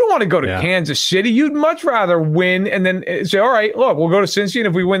 You don't want to go to Kansas City. You'd much rather win and then say, all right, look, we'll go to Cincy, and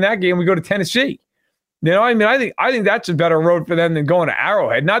if we win that game, we go to Tennessee. I think that's a better road for them than going to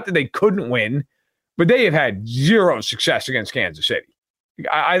Arrowhead. Not that they couldn't win, but they have had zero success against Kansas City.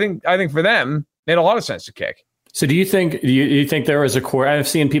 I think for them, it made a lot of sense to kick. So do you think there was I've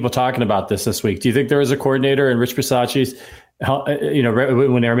seen people talking about this week. Do you think there was a coordinator in Rich Bisaccia's,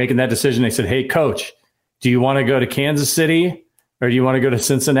 when they were making that decision, they said, hey, coach, do you want to go to Kansas City or do you want to go to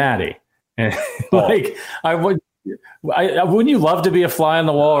Cincinnati? And wouldn't you love to be a fly on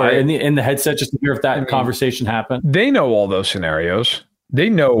the wall or in the headset just to hear if that conversation happened? They know all those scenarios. They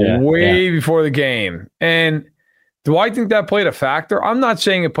know before the game. And do I think that played a factor? I'm not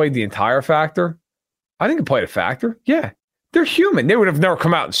saying it played the entire factor. I think it played a factor. Yeah, they're human. They would have never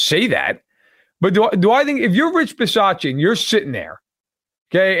come out and say that. But do I think if you're Rich Bisaccia and you're sitting there,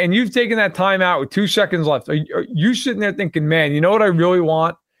 okay, and you've taken that time out with 2 seconds left, are you sitting there thinking, man, you know what I really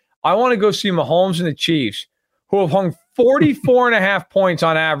want? I want to go see Mahomes and the Chiefs, who have hung 44.5 points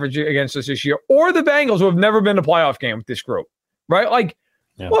on average against us this year, or the Bengals, who have never been to a playoff game with this group, right? Like,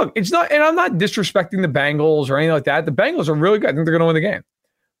 look, it's not, and I'm not disrespecting the Bengals or anything like that. The Bengals are really good. I think they're going to win the game.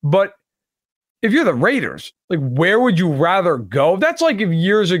 But if you're the Raiders, like, where would you rather go? That's like if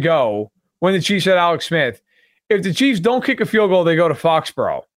years ago when the Chiefs had Alex Smith, if the Chiefs don't kick a field goal, they go to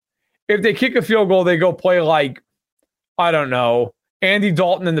Foxborough. If they kick a field goal, they go play like, I don't know, Andy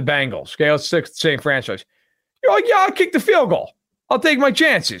Dalton and the Bengals. Okay, let's stick to the same franchise. You're like, yeah, I'll kick the field goal. I'll take my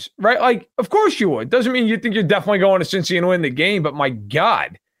chances, right? Like, of course you would. Doesn't mean you think you're definitely going to Cincy and win the game, but my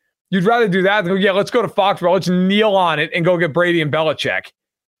God, you'd rather do that than go, yeah, let's go to Foxborough. Let's kneel on it and go get Brady and Belichick.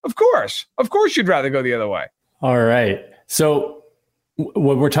 Of course you'd rather go the other way. All right. So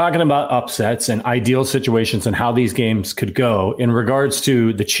when we're talking about upsets and ideal situations and how these games could go in regards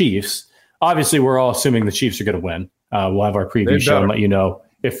to the Chiefs, obviously we're all assuming the Chiefs are going to win. We'll have our preview show and let you know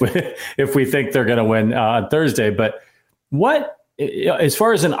if we think they're going to win on Thursday. But what, as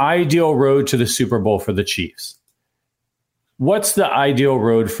far as an ideal road to the Super Bowl for the Chiefs, what's the ideal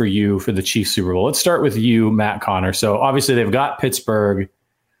road for you for the Chiefs Super Bowl? Let's start with you, Matt Connor. So obviously they've got Pittsburgh.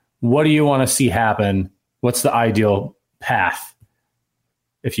 What do you want to see happen? What's the ideal path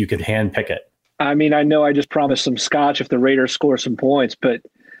if you could handpick it? I mean, I know I just promised some scotch if the Raiders score some points, but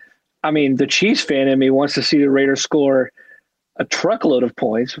I mean, the Chiefs fan in me wants to see the Raiders score a truckload of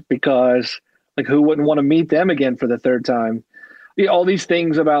points because, like, who wouldn't want to meet them again for the third time? All these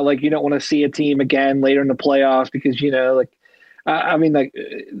things about, like, you don't want to see a team again later in the playoffs because,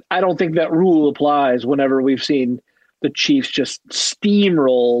 I don't think that rule applies whenever we've seen the Chiefs just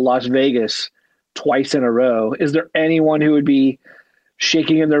steamroll Las Vegas twice in a row. Is there anyone who would be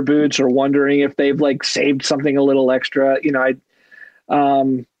shaking in their boots or wondering if they've, like, saved something a little extra?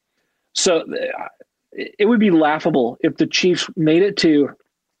 So it would be laughable if the Chiefs made it to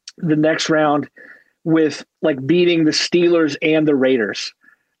the next round with like beating the Steelers and the Raiders.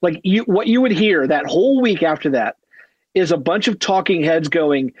 Like what you would hear that whole week after that is a bunch of talking heads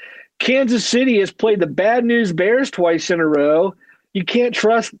going, Kansas City has played the bad news Bears twice in a row. You can't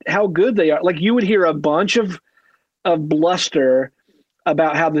trust how good they are. Like you would hear a bunch of bluster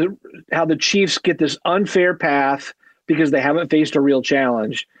about how the Chiefs get this unfair path because they haven't faced a real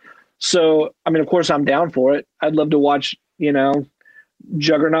challenge. So, I mean, of course I'm down for it. I'd love to watch,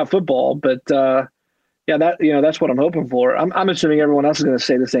 juggernaut football, but that's what I'm hoping for. I'm assuming everyone else is going to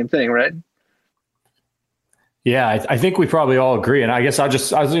say the same thing, right? Yeah, I think we probably all agree. And I guess I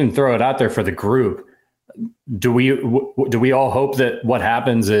was going to throw it out there for the group. Do we all hope that what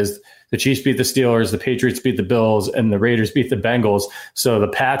happens is the Chiefs beat the Steelers, the Patriots beat the Bills, and the Raiders beat the Bengals? So the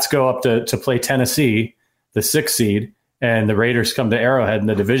Pats go up to play Tennessee, the 6th seed, and the Raiders come to Arrowhead in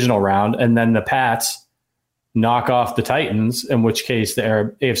the divisional round, and then the Pats knock off the Titans, in which case the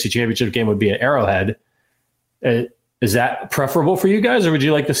AFC Championship game would be at Arrowhead. Is that preferable for you guys, or would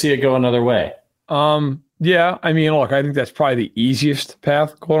you like to see it go another way? Yeah, I mean, look, I think that's probably the easiest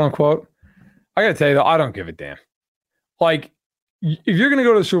path, quote unquote. I got to tell you, though, I don't give a damn. Like, if you're going to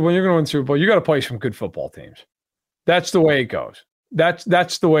go to the Super Bowl, you're going to win the Super Bowl, you got to play some good football teams. That's the way it goes.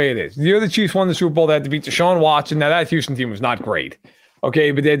 That's the way it is. The year the Chiefs won the Super Bowl, they had to beat Deshaun Watson. Now, that Houston team was not great, okay,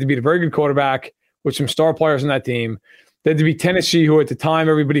 but they had to beat a very good quarterback with some star players on that team. They had to beat Tennessee, who at the time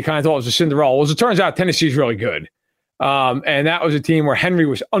everybody kind of thought was a Cinderella. Well, as it turns out, Tennessee's really good. And that was a team where Henry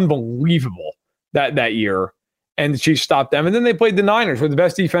was unbelievable that year, and the Chiefs stopped them. And then they played the Niners, who were the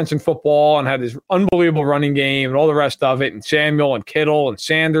best defense in football and had this unbelievable running game and all the rest of it, and Samuel and Kittle and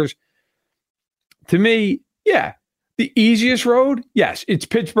Sanders. To me, yeah, the easiest road, yes, it's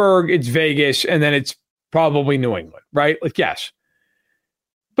Pittsburgh, it's Vegas, and then it's probably New England, right? Like, yes.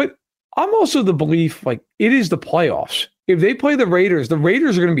 But I'm also the belief, like, it is the playoffs. If they play the Raiders are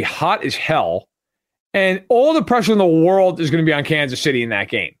going to be hot as hell, and all the pressure in the world is going to be on Kansas City in that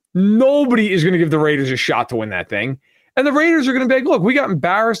game. Nobody is going to give the Raiders a shot to win that thing. And the Raiders are going to be like, look, we got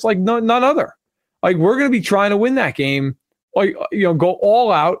embarrassed like none other. Like, we're going to be trying to win that game, like, go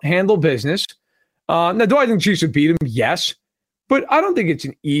all out, handle business. Now, do I think Chiefs would beat them? Yes. But I don't think it's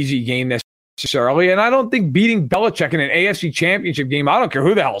an easy game necessarily. And I don't think beating Belichick in an AFC championship game, I don't care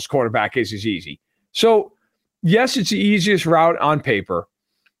who the hell's quarterback is easy. So, yes, it's the easiest route on paper.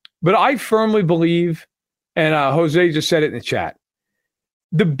 But I firmly believe, and Jose just said it in the chat,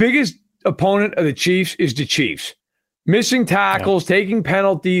 the biggest opponent of the Chiefs is the Chiefs. Missing tackles, taking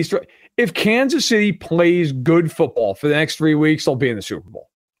penalties. If Kansas City plays good football for the next 3 weeks, they'll be in the Super Bowl.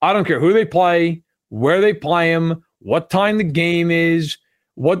 I don't care who they play, where they play them, what time the game is,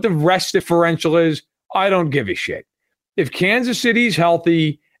 what the rest differential is. I don't give a shit. If Kansas City's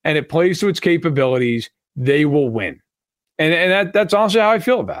healthy and it plays to its capabilities, they will win. And that's honestly how I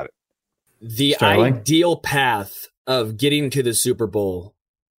feel about it. The Sterling? ideal path of getting to the Super Bowl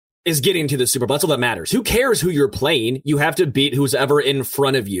is getting to the Super Bowl. That's all that matters. Who cares who you're playing? You have to beat who's ever in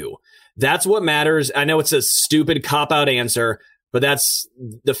front of you. That's what matters. I know it's a stupid cop-out answer, but that's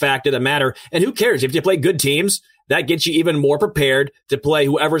the fact of the matter. And who cares? If you play good teams, that gets you even more prepared to play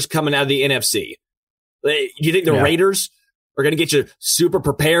whoever's coming out of the NFC. Do you think the Raiders are going to get you super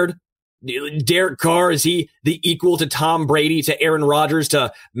prepared? Derek Carr, is he the equal to Tom Brady, to Aaron Rodgers,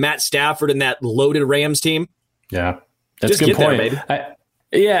 to Matt Stafford and that loaded Rams team? Yeah, that's Just a good get point. there,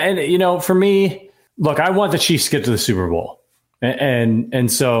 baby. And for me, look, I want the Chiefs to get to the Super Bowl.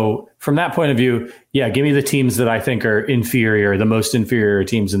 And so from that point of view, yeah, give me the teams that I think are inferior, the most inferior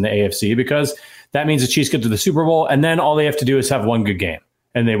teams in the AFC, because that means the Chiefs get to the Super Bowl, and then all they have to do is have one good game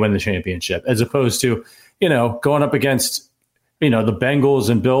and they win the championship, as opposed to, going up against, the Bengals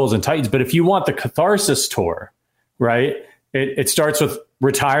and Bills and Titans. But if you want the catharsis tour, right, it starts with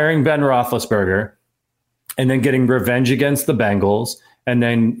retiring Ben Roethlisberger and then getting revenge against the Bengals, and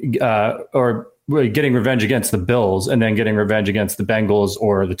then getting revenge against the Bills, and then getting revenge against the Bengals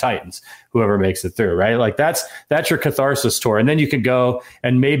or the Titans, whoever makes it through, right? Like that's your catharsis tour. And then you could go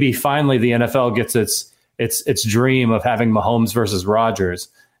and maybe finally the NFL gets its dream of having Mahomes versus Rodgers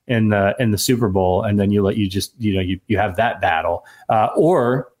in the Super Bowl, and then you have that battle.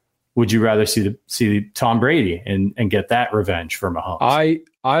 Or would you rather see Tom Brady and get that revenge for Mahomes?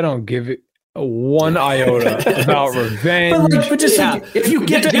 I don't give it one iota about revenge. But just if you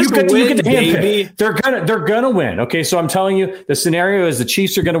get to handpick, they're gonna win. Okay, so I'm telling you, the scenario is the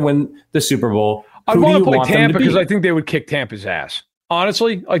Chiefs are gonna win the Super Bowl. I want to play Tampa because I think they would kick Tampa's ass.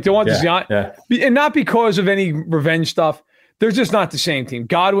 Honestly, like they want and not because of any revenge stuff. They're just not the same team.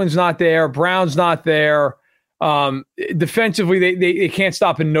 Godwin's not there. Brown's not there. Defensively, they can't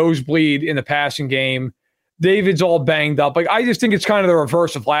stop a nosebleed in the passing game. David's all banged up. Like, I just think it's kind of the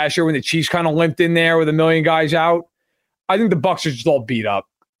reverse of last year when the Chiefs kind of limped in there with a million guys out. I think the Bucs are just all beat up.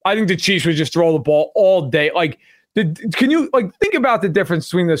 I think the Chiefs would just throw the ball all day. Like, can you think about the difference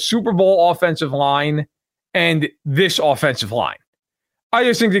between the Super Bowl offensive line and this offensive line? I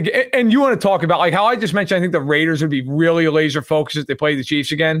just think and you want to talk about like how I just mentioned, I think the Raiders would be really laser focused if they played the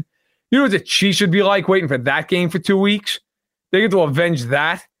Chiefs again. You know what the Chiefs would be like waiting for that game for 2 weeks? They get to avenge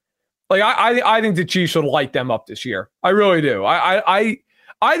that. Like, I think the Chiefs would light them up this year. I really do. I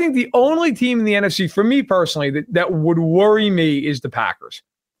think the only team in the NFC, for me personally, that would worry me is the Packers.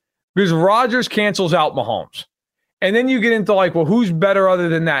 Because Rodgers cancels out Mahomes. And then you get into like, well, who's better other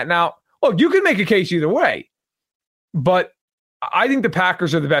than that? Now, look, you can make a case either way. But I think the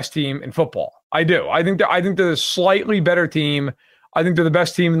Packers are the best team in football. I do. I think they're the slightly better team. I think they're the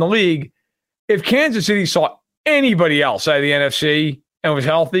best team in the league. If Kansas City saw anybody else out of the NFC and was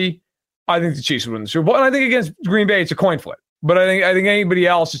healthy, I think the Chiefs would win the Super Bowl. And I think against Green Bay, it's a coin flip. But I think anybody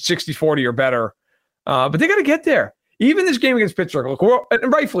else, it's 60-40 or better. But they got to get there. Even this game against Pittsburgh, look,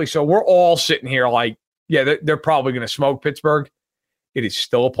 and rightfully so, we're all sitting here like, yeah, they're probably going to smoke Pittsburgh. It is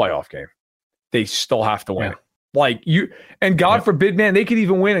still a playoff game. They still have to win it. Like and God forbid, man, they could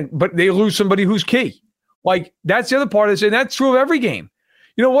even win, but they lose somebody who's key. Like, that's the other part of this, and that's true of every game.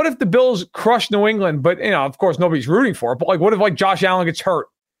 You know, what if the Bills crush New England, but, of course, nobody's rooting for it, but, like, what if, like, Josh Allen gets hurt?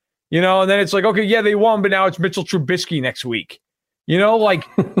 And then it's like, okay, yeah, they won, but now it's Mitchell Trubisky next week. Like,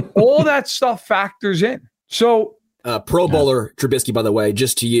 all that stuff factors in. So, Pro Bowler Trubisky, by the way,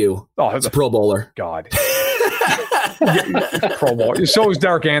 just to you. Oh, it's a Pro Bowler. God. Pro Bowler. So is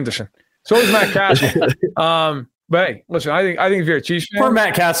Derek Anderson. So is Matt Castle. But hey, listen, I think if you're a Chiefs fan, for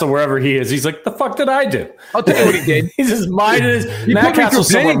Matt Castle, wherever he is, he's like, the fuck did I do? I'll tell you what he did. He's just minding Matt Castle's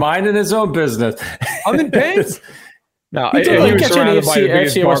somewhere minding his own business. I'm in pain. No, he was surrounded by the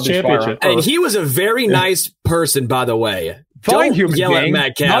biggest championship. And he was a very nice person, by the way. Fine Don't yell at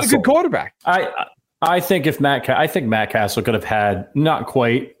Matt Castle. Not a good quarterback. I think Matt Castle could have had not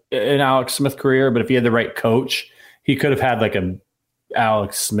quite an Alex Smith career, but if he had the right coach, he could have had like a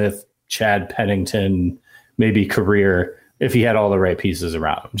Alex Smith, Chad Pennington maybe career if he had all the right pieces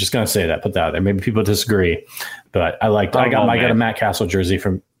around. I'm just going to say that, put that out there. Maybe people disagree, but I got a Matt Castle jersey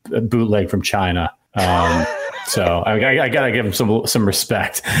from a bootleg from China. So I got to give him some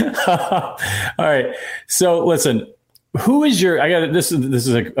respect. All right. So listen, who is your, this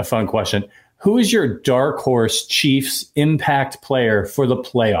is a fun question. Who is your dark horse Chiefs impact player for the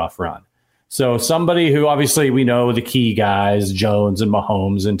playoff run? So somebody who obviously we know the key guys, Jones and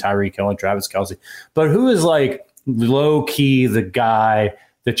Mahomes and Tyreek Hill and Travis Kelce, but who is like low key the guy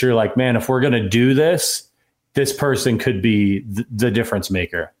that you're like, man, if we're going to do this, this person could be the difference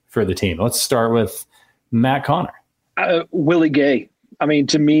maker for the team. Let's start with Matt Connor. Willie Gay. I mean,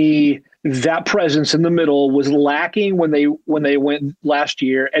 to me, that presence in the middle was lacking when they went last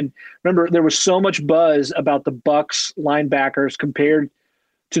year. And remember, there was so much buzz about the Bucs linebackers compared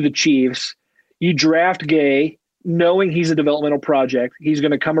to the Chiefs. You draft Gay knowing he's a developmental project. He's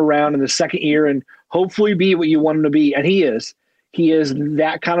going to come around in the second year and hopefully be what you want him to be. And he is. He is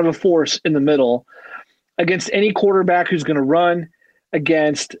that kind of a force in the middle against any quarterback who's going to run,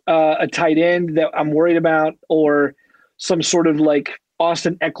 against a tight end that I'm worried about, or some sort of like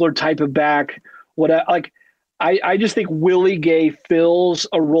Austin Eckler type of back. I just think Willie Gay fills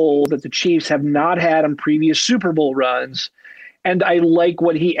a role that the Chiefs have not had in previous Super Bowl runs. And I like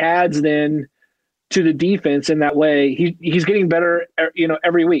what he adds then to the defense in that way. He's getting better,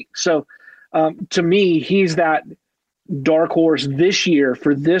 every week. So to me, he's that dark horse this year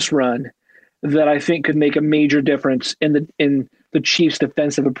for this run that I think could make a major difference in the Chiefs'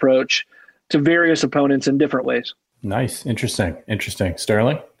 defensive approach to various opponents in different ways. Nice. Interesting.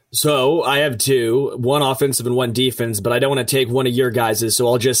 Sterling? So I have two, one offensive and one defense, but I don't want to take one of your guys's, so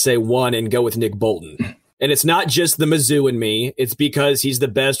I'll just say one and go with Nick Bolton. And it's not just the Mizzou in me. It's because he's the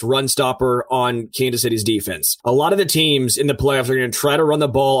best run stopper on Kansas City's defense. A lot of the teams in the playoffs are going to try to run the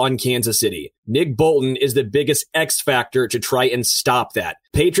ball on Kansas City. Nick Bolton is the biggest X factor to try and stop that.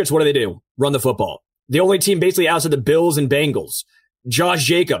 Patriots, what do? Run the football. The only team basically outside the Bills and Bengals. Josh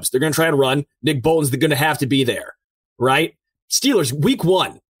Jacobs, they're going to try and run. Nick Bolton's going to have to be there, right? Steelers, week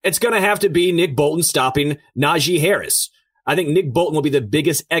 1. It's going to have to be Nick Bolton stopping Najee Harris. I think Nick Bolton will be the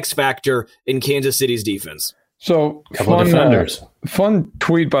biggest X factor in Kansas City's defense. So couple of defenders. Fun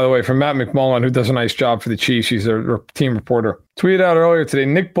tweet, by the way, from Matt McMullen, who does a nice job for the Chiefs. He's their team reporter. Tweeted out earlier today,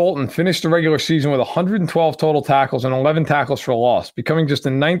 Nick Bolton finished the regular season with 112 total tackles and 11 tackles for loss, becoming just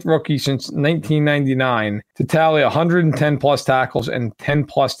the 9th rookie since 1999 to tally 110 plus tackles and 10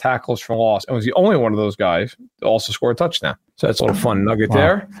 plus tackles for loss, and was the only one of those guys to also score a touchdown. So that's a little fun nugget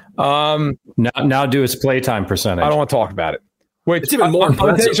there. Now do his playtime percentage. I don't want to talk about it. Wait, it's even more I'm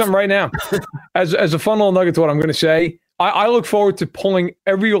going to tell you impressive. something right now. As a fun little nugget to what I'm going to say, I look forward to pulling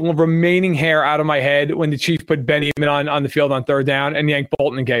every remaining hair out of my head when the Chiefs put Ben Eman on the field on third down and yank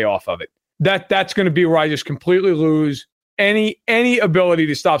Bolton and Gay off of it. That's going to be where I just completely lose any ability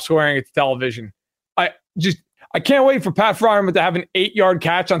to stop swearing at the television. I can't wait for Pat Fryerman to have an 8-yard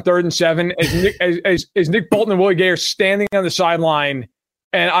catch on 3rd and 7 as Nick Bolton and Willie Gay are standing on the sideline,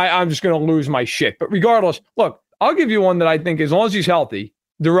 and I'm just going to lose my shit. But regardless, look, I'll give you one that I think, as long as he's healthy,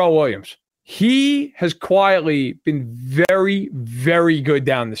 Darrell Williams. He has quietly been very, very good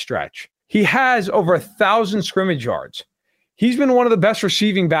down the stretch. He has over 1,000 scrimmage yards. He's been one of the best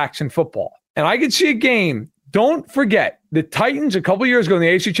receiving backs in football. And I could see a game. Don't forget, the Titans a couple years ago in the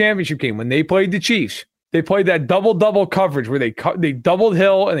AFC Championship game, when they played the Chiefs, they played that double-double coverage where they doubled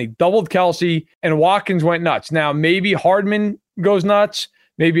Hill and they doubled Kelsey, and Watkins went nuts. Now, maybe Hardman goes nuts.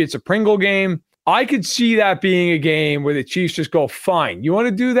 Maybe it's a Pringle game. I could see that being a game where the Chiefs just go, fine. You want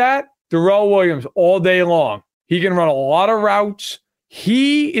to do that? Darrell Williams all day long. He can run a lot of routes.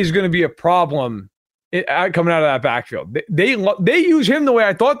 He is going to be a problem coming out of that backfield. They use him the way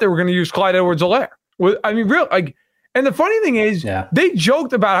I thought they were going to use Clyde Edwards-Helaire. I mean, real like. And the funny thing is, They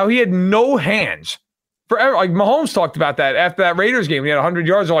joked about how he had no hands forever. Like Mahomes talked about that after that Raiders game. He had 100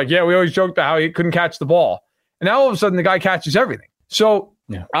 yards. They're like, yeah, we always joked about how he couldn't catch the ball. And now all of a sudden the guy catches everything. So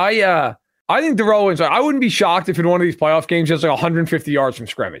I think Darrell Williams, I wouldn't be shocked if in one of these playoff games he has like 150 yards from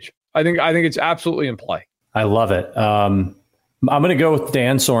scrimmage. I think it's absolutely in play. I love it. I'm going to go with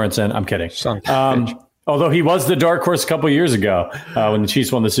Dan Sorensen. I'm kidding. Although he was the dark horse a couple of years ago when the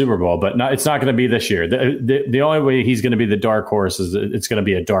Chiefs won the Super Bowl, but it's not going to be this year. The only way he's going to be the dark horse is it's going to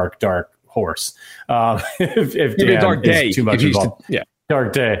be a dark horse. If Dan a dark day, is too much involved.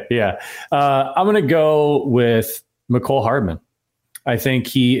 Dark day. Yeah. I'm going to go with McCole Hardman. I think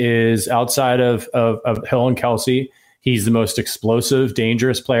he is, outside of Hill and Kelsey, he's the most explosive,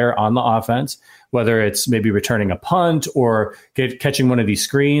 dangerous player on the offense, whether it's maybe returning a punt or catching one of these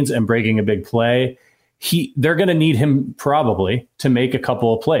screens and breaking a big play. They're going to need him probably to make a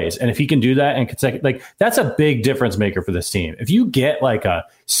couple of plays. And if he can do that and that's a big difference maker for this team. If you get like a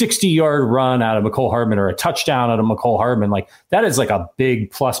 60-yard run out of McCole Hardman or a touchdown out of McCole Hardman, like that is like a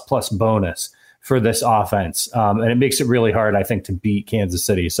big plus bonus for this offense. And it makes it really hard, I think, to beat Kansas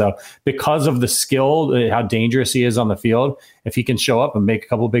City. So because of the skill, how dangerous he is on the field, if he can show up and make a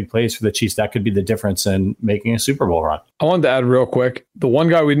couple of big plays for the Chiefs, that could be the difference in making a Super Bowl run. I wanted to add real quick, the one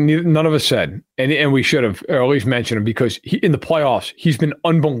guy none of us said, and we should have, or at least mentioned him, because in the playoffs, he's been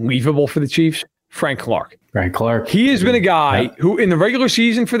unbelievable for the Chiefs, Frank Clark. He has been a guy who in the regular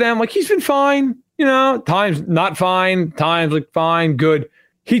season for them, like he's been fine, times not fine, times like fine, good.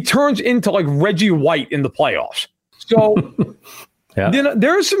 He turns into like Reggie White in the playoffs. So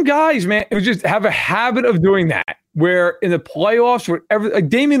there are some guys, man, who just have a habit of doing that, where in the playoffs, like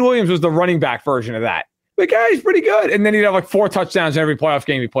Damian Williams was the running back version of that. The guy's pretty good. And then he'd have like 4 touchdowns in every playoff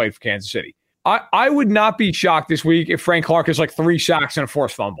game he played for Kansas City. I would not be shocked this week if Frank Clark has like 3 sacks and a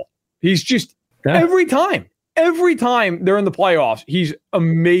forced fumble. He's just every time they're in the playoffs, he's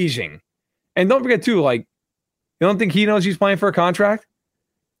amazing. And don't forget too, like, you don't think he knows he's playing for a contract?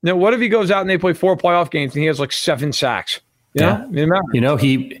 Now, what if he goes out and they play 4 playoff games and he has like 7 sacks? He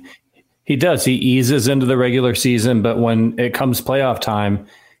does. He eases into the regular season, but when it comes playoff time,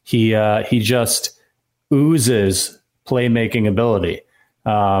 he just oozes playmaking ability.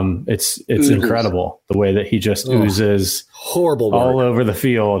 It's incredible the way that he just oozes horrible all over the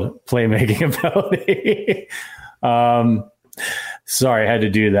field playmaking ability. Sorry, I had to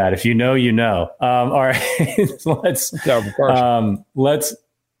do that. If you know, you know. All right, let's.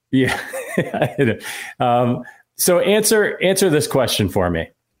 Yeah. So answer this question for me.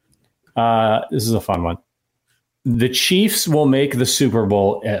 This is a fun one. The Chiefs will make the Super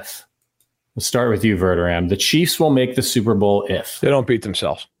Bowl if. Let's start with you, Verderam. The Chiefs will make the Super Bowl if they don't beat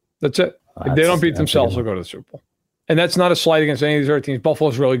themselves. That's it. If they don't beat themselves, they'll go to the Super Bowl. And that's not a slight against any of these other teams.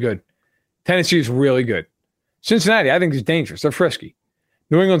 Buffalo's really good. Tennessee is really good. Cincinnati, I think, is dangerous. They're frisky.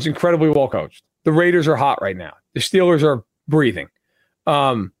 New England's incredibly well coached. The Raiders are hot right now. The Steelers are breathing.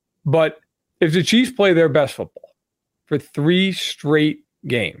 But if the Chiefs play their best football for 3 straight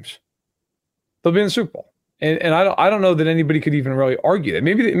games, they'll be in the Super Bowl. And I don't know that anybody could even really argue that.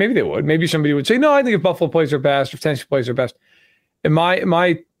 Maybe they would. Maybe somebody would say, no, I think if Buffalo plays their best, or Tennessee plays their best. In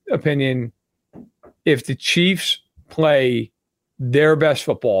my opinion, if the Chiefs play their best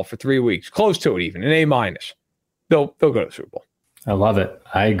football for 3 weeks, close to it even, an A-, they'll go to the Super Bowl. I love it.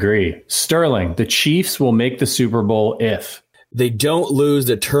 I agree. Sterling, the Chiefs will make the Super Bowl if they don't lose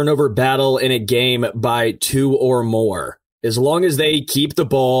the turnover battle in a game by 2 or more. As long as they keep the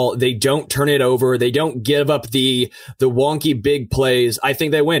ball, they don't turn it over, they don't give up the wonky big plays, I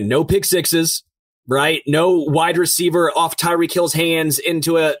think they win. No pick sixes, right? No wide receiver off Tyreek Hill's hands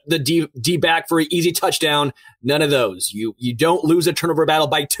into the D back for an easy touchdown. None of those. You don't lose a turnover battle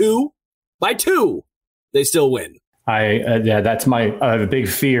by 2. By 2, they still win. That's I have a big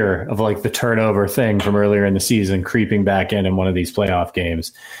fear of like the turnover thing from earlier in the season creeping back in one of these playoff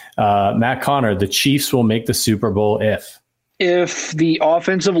games. Matt Connor, the Chiefs will make the Super Bowl if the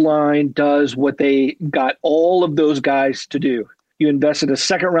offensive line does what they got all of those guys to do. You invested a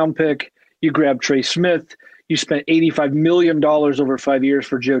second-round pick. You grabbed Trey Smith. You spent $85 million over 5 years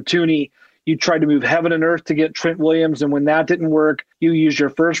for Joe Thuney. You tried to move heaven and earth to get Trent Williams, and when that didn't work, you used your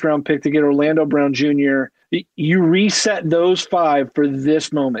first-round pick to get Orlando Brown Jr. You reset those 5 for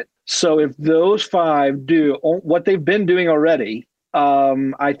this moment. So if those 5 do what they've been doing already,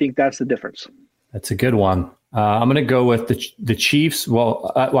 I think that's the difference. That's a good one. I'm going to go with the Chiefs.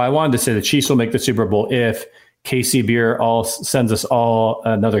 I wanted to say the Chiefs will make the Super Bowl if KC Beer sends us all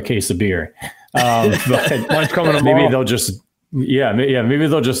another case of beer. But mine's coming tomorrow. Maybe they'll just maybe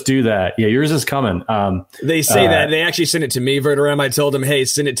they'll just do that. Yeah, yours is coming. They say that they actually sent it to me, Verderame. I told them, hey,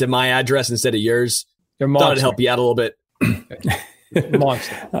 send it to my address instead of yours. Thought it'd help you out a little bit.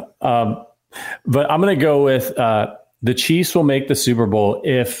 Monster. But I'm going to go with the Chiefs will make the Super Bowl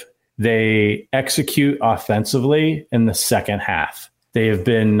if they execute offensively in the second half. They have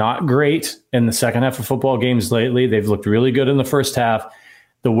been not great in the second half of football games lately. They've looked really good in the first half.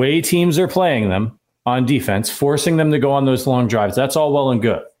 The way teams are playing them on defense, forcing them to go on those long drives, that's all well and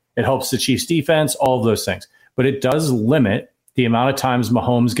good. It helps the Chiefs defense, all of those things. But it does limit the amount of times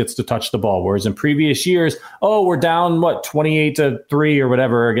Mahomes gets to touch the ball. Whereas in previous years, we're down, 28-3 or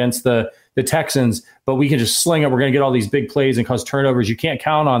whatever against the Texans, but we can just sling it. We're going to get all these big plays and cause turnovers. You can't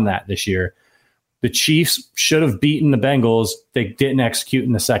count on that this year. The Chiefs should have beaten the Bengals. They didn't execute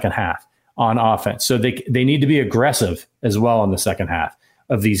in the second half on offense. So they need to be aggressive as well in the second half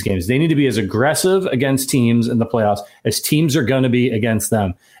of these games. They need to be as aggressive against teams in the playoffs as teams are going to be against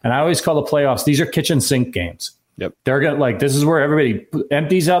them. And I always call the playoffs, these are kitchen sink games. Yep. They're going this is where everybody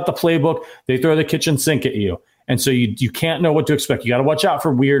empties out the playbook. They throw the kitchen sink at you. And so you can't know what to expect. You got to watch out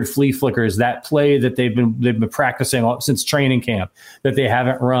for weird flea flickers, that play that they've been practicing since training camp that they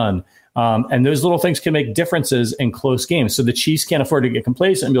haven't run. And those little things can make differences in close games. So the Chiefs can't afford to get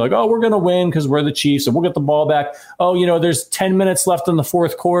complacent and be like, we're going to win because we're the Chiefs and we'll get the ball back. There's 10 minutes left in the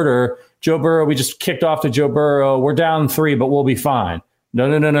fourth quarter. Joe Burrow, we just kicked off to Joe Burrow. We're down 3, but we'll be fine.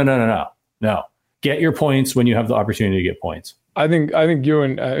 No. Get your points when you have the opportunity to get points. I think you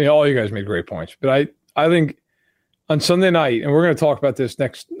and all you guys made great points, but I think on Sunday night, and we're going to talk about this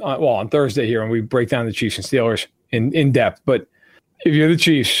on Thursday here, and we break down the Chiefs and Steelers in depth. But if you're the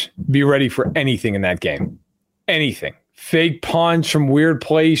Chiefs, be ready for anything in that game. Anything. Fake punts from weird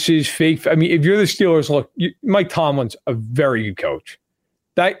places. If you're the Steelers, Mike Tomlin's a very good coach.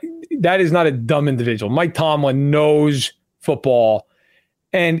 That is not a dumb individual. Mike Tomlin knows football,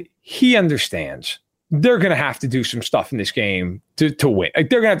 and he understands they're going to have to do some stuff in this game to win. They're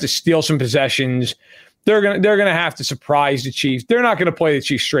going to have to steal some possessions. They're going to have to surprise the Chiefs. They're not going to play the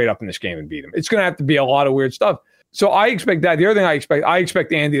Chiefs straight up in this game and beat them. It's going to have to be a lot of weird stuff. So I expect that. The other thing I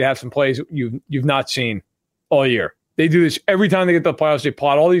expect Andy to have some plays you've not seen all year. They do this every time they get to the playoffs. They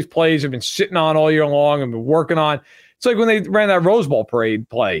plot all these plays they've been sitting on all year long and been working on. It's like when they ran that Rose Bowl parade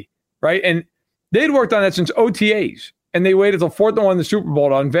play, right? And they'd worked on that since OTAs. And they waited till 4th and 1 in the Super Bowl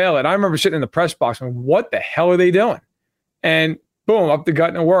to unveil it. I remember sitting in the press box going, what the hell are they doing? And boom, up the gut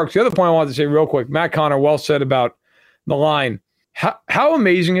and it works. The other point I wanted to say real quick, Matt Connor well said about the line. How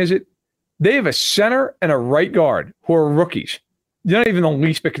amazing is it? They have a center and a right guard who are rookies. You're not even the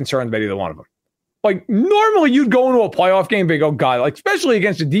least bit concerned about either one of them. Like normally you'd go into a playoff game, big old guy, like especially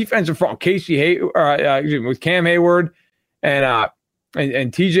against a defensive front, with Cam Hayward and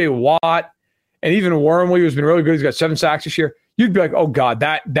TJ Watt. And even Wormley, who's been really good, he's got 7 sacks this year. You'd be like, oh, God,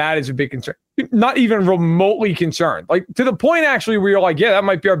 that is a big concern. Not even remotely concerned. Like, to the point, actually, where you're like, yeah, that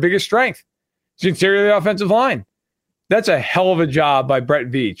might be our biggest strength. It's the interior of the offensive line. That's a hell of a job by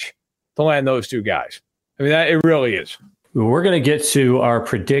Brett Veach to land those 2 guys. I mean, it really is. We're going to get to our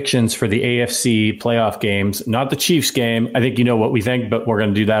predictions for the AFC playoff games, not the Chiefs game. I think you know what we think, but we're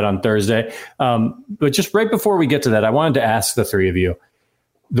going to do that on Thursday. But just right before we get to that, I wanted to ask the three of you,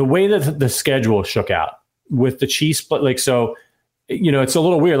 the way that the schedule shook out with the Chiefs, like, so, you know, it's a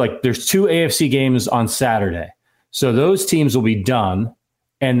little weird. Like, there's 2 AFC games on Saturday. So those teams will be done,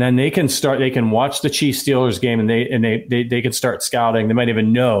 and then they can watch the Chiefs Steelers game, and they can start scouting. They might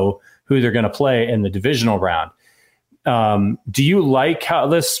even know who they're going to play in the divisional round. Do you like how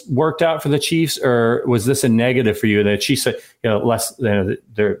this worked out for the Chiefs, or was this a negative for you? The Chiefs,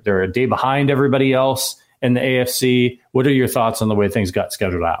 they're a day behind everybody else in the AFC. What are your thoughts on the way things got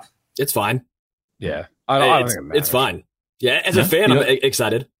scheduled out? It's fine. Yeah, I don't think it matters. It's fine. Yeah, as a fan, I'm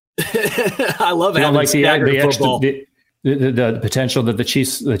excited. I love having like the football. The potential that the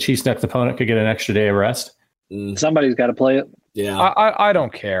Chiefs next opponent could get an extra day of rest. Somebody's got to play it. Yeah, I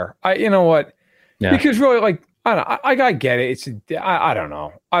don't care. You know what? Yeah. Because really, like, I get it. I don't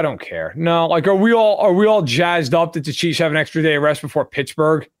know. I don't care. No, like, are we all jazzed up that the Chiefs have an extra day of rest before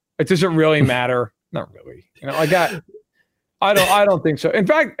Pittsburgh? It doesn't really matter. Not really. You know, like that. I don't think so. In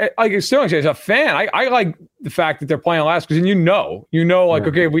fact, like Sterling says, as a fan, I like the fact that they're playing last, because then you know, like,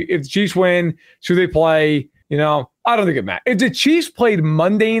 okay, if the Chiefs win, so they play. You know, I don't think it matters. If the Chiefs played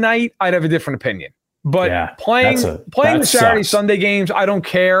Monday night, I'd have a different opinion. But playing the Saturday, Sunday games, I don't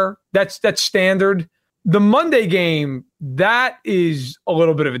care. That's standard. The Monday game, that is a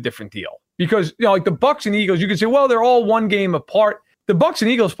little bit of a different deal, because, you know, like the Bucs and Eagles, you can say, well, they're all one game apart. The Bucs and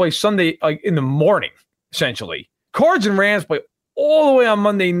Eagles play Sunday, like in the morning, essentially. Cards and Rams play all the way on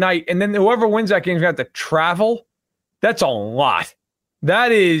Monday night, and then whoever wins that game is going to have to travel. That's a lot.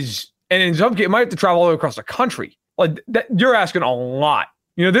 That is, and in some cases, might have to travel all the way across the country. Like that, you're asking a lot.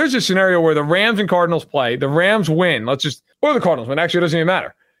 You know, there's a scenario where the Rams and Cardinals play. The Rams win. Or the Cardinals win. Actually, it doesn't even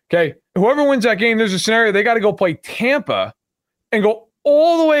matter. Okay, whoever wins that game, there's a scenario they got to go play Tampa and go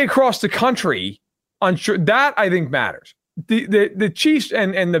all the way across the country. That I think matters. The Chiefs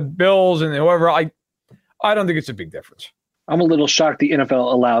and the Bills and whoever, I don't think it's a big difference. I'm a little shocked the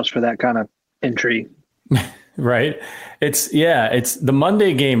NFL allows for that kind of entry. Right? It's the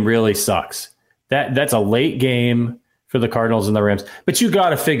Monday game really sucks. That's a late game for the Cardinals and the Rams. But you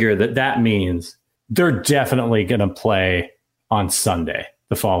got to figure that means they're definitely going to play on Sunday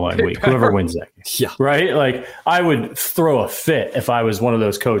the following week, whoever wins that game. Yeah. Right? Like, I would throw a fit if I was one of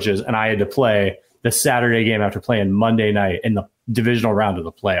those coaches and I had to play the Saturday game after playing Monday night in the divisional round of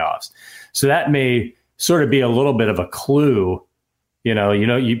the playoffs. So that may sort of be a little bit of a clue. You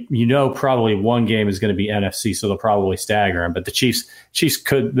know, probably one game is going to be NFC, so they'll probably stagger them. But the Chiefs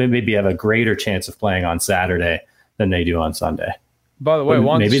could maybe have a greater chance of playing on Saturday than they do on Sunday. By the way, I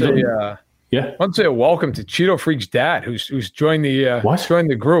want to say a welcome to Cheeto Freak's dad, who's joined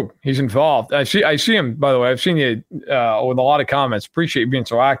the group. He's involved. I see him. By the way, I've seen you with a lot of comments. Appreciate you being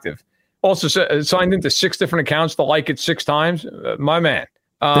so active. Also signed into 6 different accounts to like it 6 times. My man.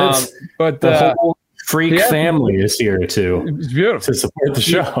 But the whole Freak family is here too. It's beautiful to support the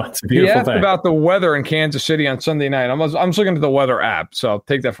show. It's a beautiful thing. He asked about the weather in Kansas City on Sunday night. I'm just looking at the weather app, so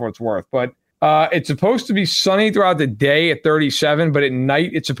take that for what it's worth. But it's supposed to be sunny throughout the day at 37, but at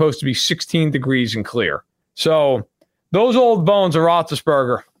night it's supposed to be 16 degrees and clear. So those old bones of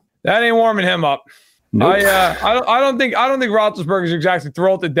Roethlisberger, that ain't warming him up. Nope. I don't think Roethlisberger is exactly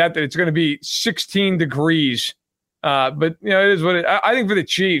thrilled to death that it's going to be 16 degrees. But you know, it is what it. I think for the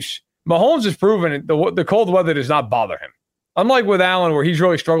Chiefs, Mahomes has proven it. The cold weather does not bother him. Unlike with Allen, where he's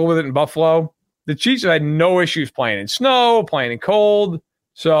really struggled with it in Buffalo, the Chiefs have had no issues playing in snow, playing in cold.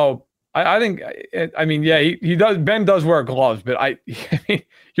 So I think, I mean, yeah, he does. Ben does wear gloves, but I mean,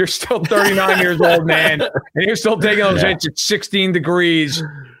 you're still 39 years old, man, and you're still taking those hits at 16 degrees.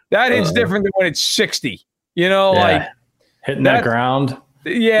 That hit's different than when it's 60. You know, like hitting that ground.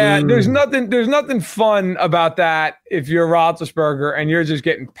 Yeah, there's nothing fun about that if you're Roethlisberger and you're just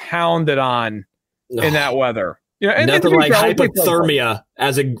getting pounded on in that weather. You know, and nothing like hypothermia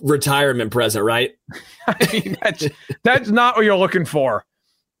as a retirement present, right? I mean, that's not what you're looking for,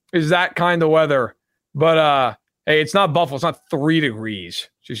 is that kind of weather. But hey, it's not Buffalo. It's not 3 degrees.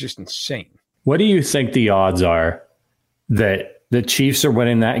 It's just insane. What do you think the odds are that the Chiefs are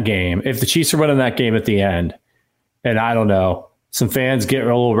winning that game? If the Chiefs are winning that game at the end, and I don't know, some fans get a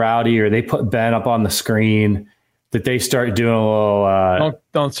little rowdy, or they put Ben up on the screen, that they start doing a little.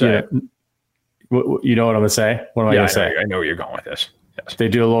 Don't say it. You know what I'm going to say? What am I going to say? I know where you're going with this. Yes. They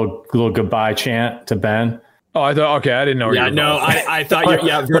do a little goodbye chant to Ben. Oh, I thought, okay, I didn't know. I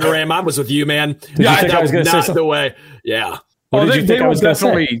thought Verder Ram, I was with you, man. I thought I was going to say something? The way. Yeah. What did you think I was going to say?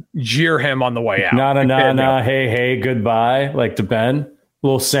 They will definitely jeer him on the way out. Hey, goodbye, like to Ben. A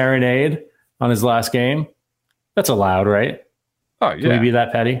little serenade on his last game. That's allowed, right? Oh, yeah. Can we be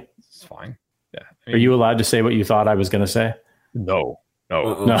that petty? It's fine. Yeah. Are you allowed to say what you thought I was going to say? No. No.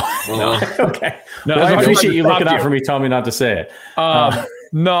 Okay. No, I appreciate you looking you. out for me, telling me not to say it.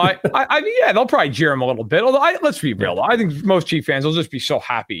 No, yeah, they'll probably jeer him a little bit. Although, let's be real. I think most Chief fans will just be so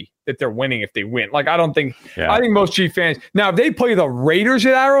happy that they're winning if they win. Like, I think most Chief fans now, if they play the Raiders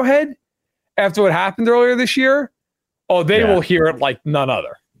at Arrowhead after what happened earlier this year, they will hear it like none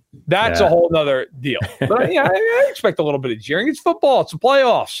other. That's a whole nother deal. But I expect a little bit of jeering. It's football. It's the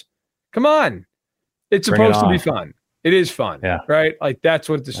playoffs. Come on, it's supposed to be fun. It is fun, right? Like, that's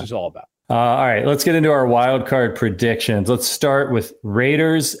what this is all about. All right, let's get into our wild card predictions. Let's start with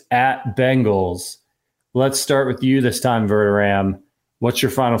Raiders at Bengals. Let's start with you this time, Verderam. What's your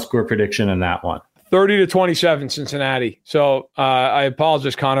final score prediction in that one? 30-27 Cincinnati. So I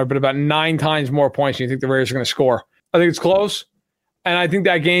apologize, Connor, but about 9 times more points than you think the Raiders are going to score. I think it's close, and I think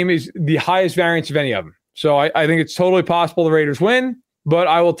that game is the highest variance of any of them. So I think it's totally possible the Raiders win, but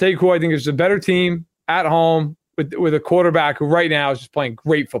I will take who I think is the better team at home with a quarterback who right now is just playing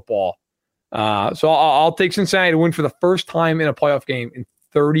great football. So I'll take Cincinnati to win for the first time in a playoff game in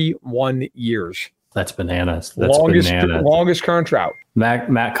 31 years. That's bananas. Longest current drought.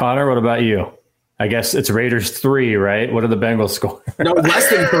 Matt Connor, what about you? I guess it's Raiders 3, right? What are the Bengals score? No, less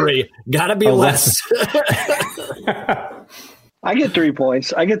than 3. Gotta be less. I get 3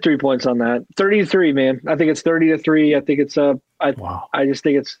 points. I get 3 points on that. 30-3, man. I think it's 30-3. I think it's wow. I just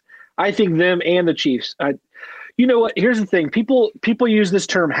think I think them and the Chiefs. You know what? Here's the thing. People use this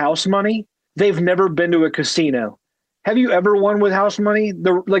term house money. They've never been to a casino. Have you ever won with house money?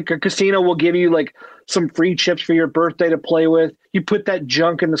 Like a casino will give you like some free chips for your birthday to play with. You put that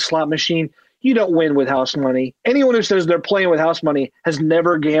junk in the slot machine. You don't win with house money. Anyone who says they're playing with house money has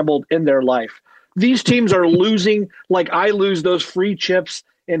never gambled in their life. These teams are losing like I lose those free chips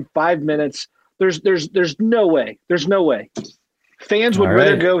in 5 minutes. There's no way. There's no way. Fans would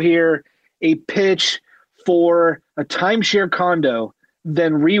rather go hear a pitch for a timeshare condo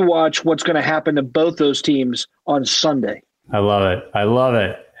than rewatch what's going to happen to both those teams on Sunday. I love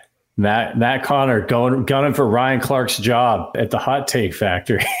it. Matt Connor gunning for Ryan Clark's job at the Hot Take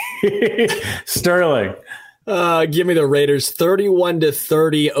Factory. Sterling. Give me the Raiders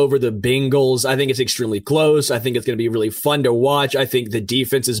 31-30 over the Bengals. I think it's extremely close. I think it's going to be really fun to watch. I think the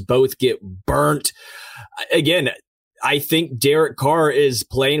defenses both get burnt. Again, I think Derek Carr is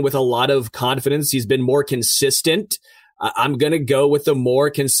playing with a lot of confidence. He's been more consistent. I'm going to go with the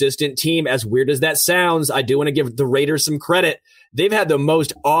more consistent team. As weird as that sounds, I do want to give the Raiders some credit. They've had the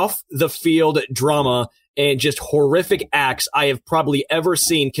most off-the-field drama and just horrific acts I have probably ever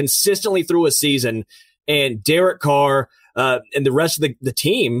seen consistently through a season. And Derek Carr and the rest of the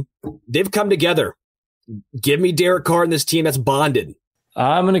team, they've come together. Give me Derek Carr and this team that's bonded.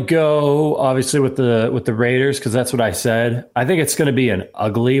 I'm going to go, obviously, with the Raiders because that's what I said. I think it's going to be an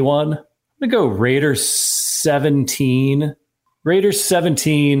ugly one. I'm going to go Raiders 17, Bengals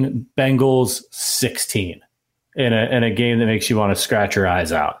 16 in a game that makes you want to scratch your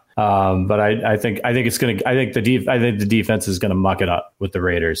eyes out. But I think it's going to. I think the defense is going to muck it up with the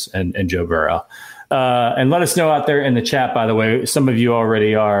Raiders and Joe Burrow. And let us know out there in the chat, by the way, some of you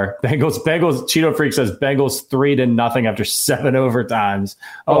already are. Bengals, Cheeto Freak says Bengals 3-0 after 7 overtimes.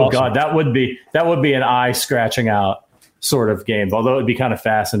 Oh, awesome. God, that would be an eye scratching out sort of game, although it'd be kind of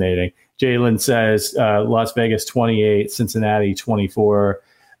fascinating. Jalen says Las Vegas 28, Cincinnati 24.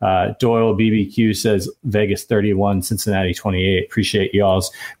 Doyle BBQ says Vegas 31, Cincinnati 28. Appreciate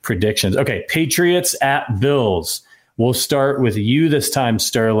y'all's predictions. Okay, Patriots at Bills. We'll start with you this time,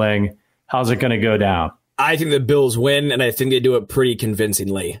 Sterling. How's it going to go down? I think the Bills win, and I think they do it pretty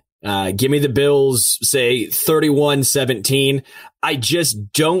convincingly. Give me the Bills, say 31-17. I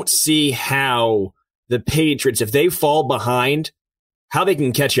just don't see how the Patriots, if they fall behind, how they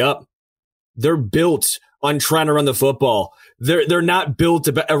can catch up. They're built on trying to run the football. They're not built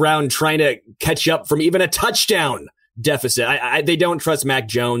around trying to catch up from even a touchdown deficit. They don't trust Mac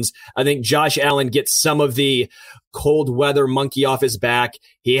Jones. I think Josh Allen gets some of the cold weather monkey off his back.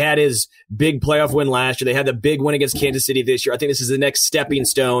 He had his big playoff win last year. They had the big win against Kansas City this year. I think this is the next stepping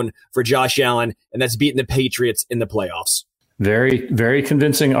stone for Josh Allen, and that's beating the Patriots in the playoffs. Very, very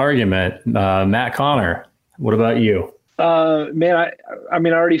convincing argument. Matt Connor, what about you? Man, I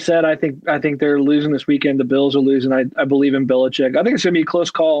mean, I already said I think they're losing this weekend. The Bills are losing. I believe in Belichick. I think it's going to be a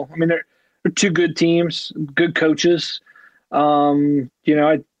close call. I mean, they're two good teams, good coaches. It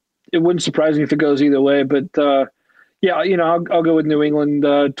wouldn't surprise me if it goes either way. But I'll go with New England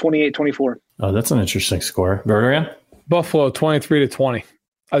 28-24. Oh, that's an interesting score. Verderam? Buffalo 23-20.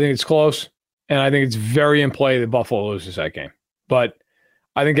 I think it's close, and I think it's very in play that Buffalo loses that game. But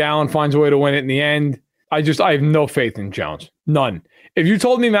I think Allen finds a way to win it in the end. I have no faith in Jones. None. If you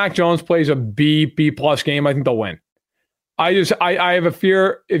told me Mac Jones plays a B plus game, I think they'll win. I have a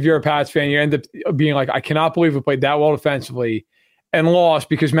fear if you're a Pats fan, you end up being like, I cannot believe we played that well defensively and lost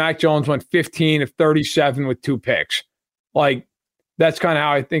because Mac Jones went 15 of 37 with 2 picks. Like, that's kind of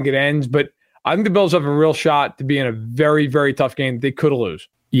how I think it ends. But I think the Bills have a real shot to be in a very, very tough game they could lose.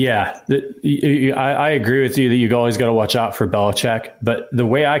 Yeah, I agree with you that you've always got to watch out for Belichick. But the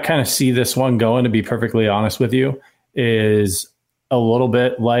way I kind of see this one going, to be perfectly honest with you, is a little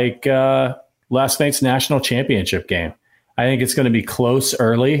bit like last night's national championship game. I think it's going to be close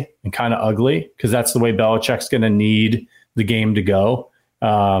early and kind of ugly because that's the way Belichick's going to need the game to go.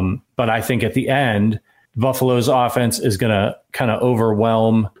 But I think at the end, Buffalo's offense is going to kind of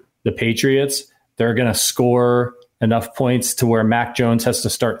overwhelm the Patriots. They're going to score enough points to where Mac Jones has to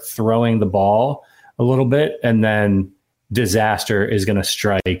start throwing the ball a little bit, and then disaster is going to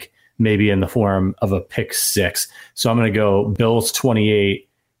strike, maybe in the form of a pick 6. So I'm going to go Bills 28,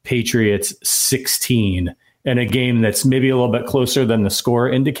 Patriots 16, in a game that's maybe a little bit closer than the score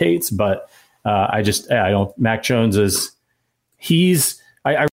indicates. But I don't. Mac Jones is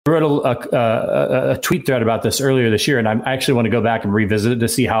I wrote a tweet thread about this earlier this year, and I actually want to go back and revisit it to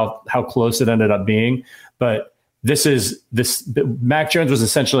see how close it ended up being. But Mac Jones was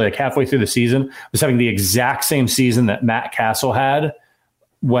essentially like halfway through the season, was having the exact same season that Matt Castle had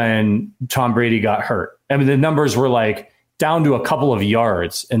when Tom Brady got hurt. I mean, the numbers were like down to a couple of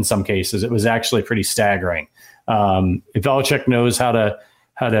yards in some cases. It was actually pretty staggering. If Belichick knows how to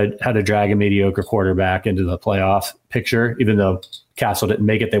drag a mediocre quarterback into the playoff picture, even though Castle didn't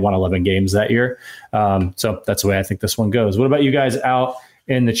make it, they won 11 games that year. So that's the way I think this one goes. What about you guys out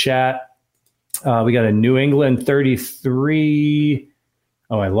in the chat? We got a New England 33.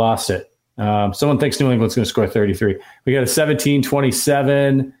 Oh, I lost it. Someone thinks New England's going to score 33. We got a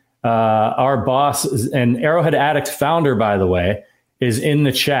 17-27. Our boss and Arrowhead Addict founder, by the way, is in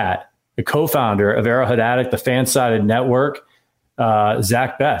the chat. The co-founder of Arrowhead Addict, the fan-sided network,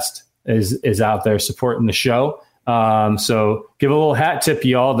 Zach Best, is out there supporting the show. So give a little hat tip,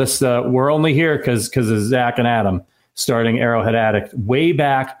 y'all. This we're only here because of Zach and Adam starting Arrowhead Addict way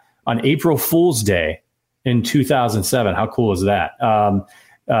back on April Fool's Day in 2007. How cool is that? And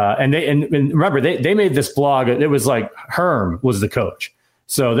remember, they made this blog. It was like Herm was the coach.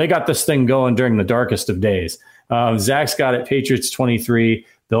 So they got this thing going during the darkest of days. Zach's got it, Patriots 23,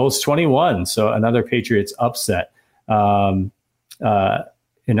 Bills 21. So another Patriots upset. Inacio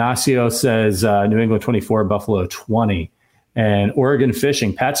says New England 24, Buffalo 20. And Oregon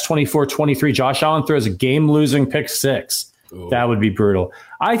Fishing, Pats 24-23. Josh Allen throws a game-losing pick 6. Ooh. That would be brutal.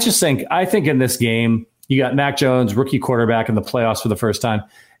 I think in this game, you got Mac Jones, rookie quarterback in the playoffs for the first time.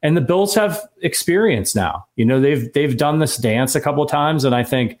 And the Bills have experience now. You know, they've done this dance a couple of times, and I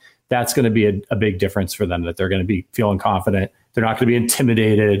think that's going to be a big difference for them, that they're going to be feeling confident. They're not going to be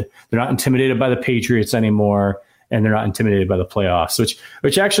intimidated. They're not intimidated by the Patriots anymore, and they're not intimidated by the playoffs,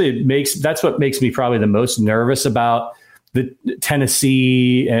 which actually that's what makes me probably the most nervous about the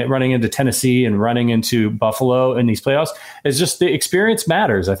Tennessee, running into Tennessee and running into Buffalo in these playoffs, is just the experience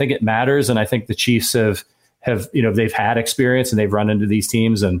matters. I think it matters. And I think the Chiefs have, they've had experience and they've run into these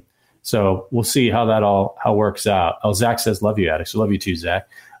teams. And so we'll see how that all works out. Oh, Zach says, love you, Addicts. Love you too, Zach.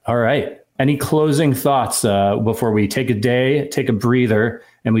 All right. Any closing thoughts before we take a breather,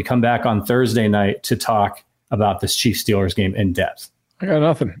 and we come back on Thursday night to talk about this Chiefs-Steelers game in depth? I got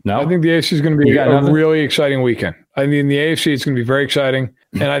nothing. No? I think the AFC is going to be a really exciting weekend. I mean, the AFC is going to be very exciting.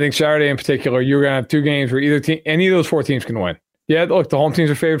 And I think Saturday in particular, you're going to have 2 games where any of those 4 teams can win. Yeah, look, the home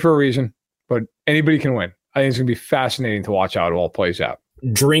teams are favored for a reason, but anybody can win. I think it's going to be fascinating to watch how it all plays out.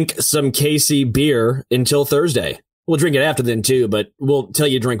 Drink some KC beer until Thursday. We'll drink it after then too, but we'll tell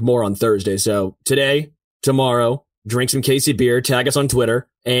you to drink more on Thursday. So today, tomorrow, drink some KC beer, tag us on Twitter,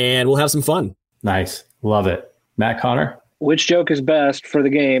 and we'll have some fun. Nice. Love it. Matt Connor? Which joke is best for the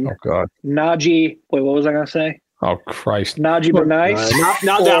game? Oh, God. Najee. Wait, what was I going to say? Oh, Christ. Najee by nice?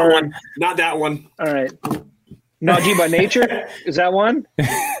 Not that one. Not that one. All right. Najee by nature? Is that one?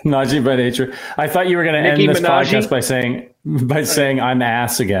 Najee by nature. I thought you were going to end this podcast by saying I'm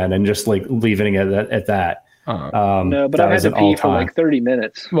ass again and just like leaving it at that. No, but I had to pee for like 30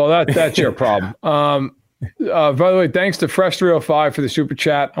 minutes. Well, that's your problem. By the way, thanks to Fresh305 for the super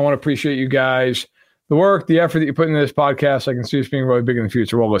chat. I want to appreciate you guys. The work, the effort that you put into this podcast, I can see this being really big in the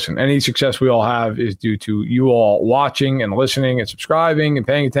future. Well, listen, any success we all have is due to you all watching and listening and subscribing and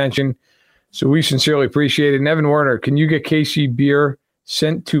paying attention. So we sincerely appreciate it. And Evan Werner, can you get KC beer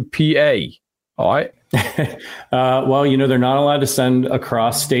sent to PA? All right. Well, they're not allowed to send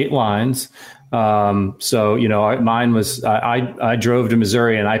across state lines. So, mine was, I drove to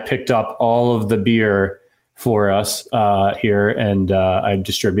Missouri and I picked up all of the beer for us here, and I'm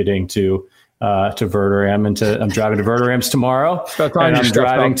distributing to Verderam, and I'm driving to Verderam's tomorrow, and I'm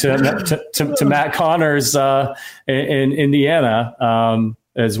driving to Matt Connor's in Indiana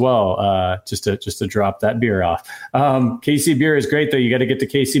as well, just to drop that beer off. KC beer is great though. You got to get to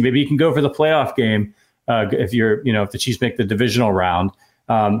KC. Maybe you can go for the playoff game if the Chiefs make the divisional round.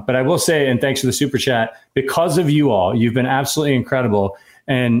 But I will say, and thanks for the super chat, because of you all, you've been absolutely incredible.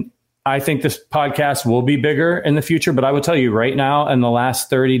 And I think this podcast will be bigger in the future, but I would tell you right now, in the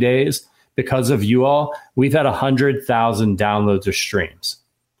last 30 days, because of you all, we've had 100,000 downloads or streams.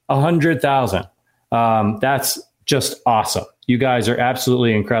 100,000. That's just awesome. You guys are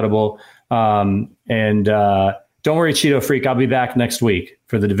absolutely incredible. And don't worry, Cheeto Freak, I'll be back next week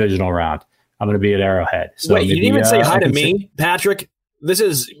for the divisional round. I'm going to be at Arrowhead. So wait, you didn't even say hi to me, Patrick? This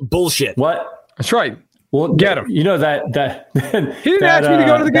is bullshit. What? That's right. Well, get him. You know that he didn't ask me to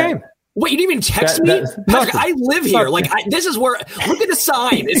go to the game. Wait, you didn't even text me? Patrick, I live here. This is where. Look at the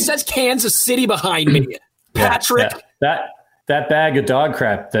sign. It says Kansas City behind me. Patrick, that bag of dog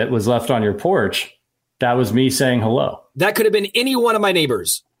crap that was left on your porch, that was me saying hello. That could have been any one of my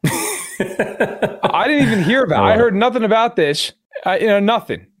neighbors. I didn't even hear about it. I heard nothing about this.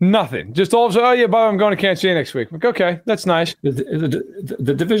 Nothing. Just all of a sudden, oh yeah, Bob, I'm going to Kansas City next week. Like, okay, that's nice.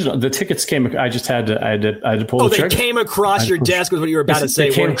 The division, the tickets came. I had to pull the trigger. They came across your desk was what you were about to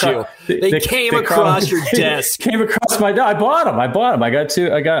say, weren't you? They came across your desk. Came across my desk. I bought them. I got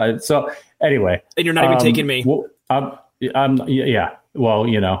two. I got it. So anyway, and you're not even taking me. Well, yeah. Well,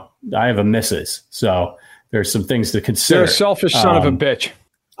 I have a missus, so there's some things to consider. You're a selfish son of a bitch.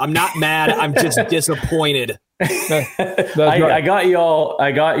 I'm not mad. I'm just disappointed. I got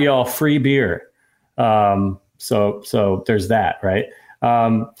y'all free beer. So there's that, right?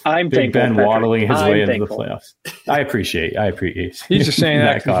 I'm Big thankful, Ben Patrick. waddling his way into the thankful. playoffs. I appreciate. He's just saying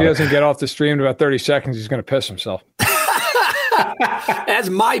that if he doesn't get off the stream in about 30 seconds, he's going to piss himself. That's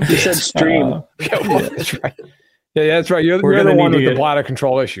my bitch. He said stream. That's right. Yeah, that's right. You're the one with the bladder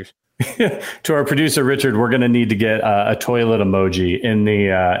control issues. To our producer Richard, we're going to need to get a toilet emoji in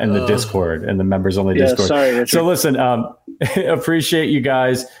the Discord, and the members only Discord. Sorry, Richard. So listen, appreciate you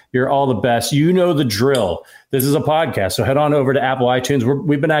guys. You're all the best. You know the drill. This is a podcast, so head on over to Apple iTunes.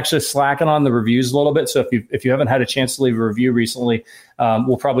 We've been actually slacking on the reviews a little bit. So if you haven't had a chance to leave a review recently,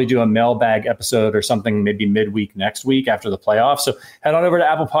 we'll probably do a mailbag episode or something maybe midweek next week after the playoffs. So head on over to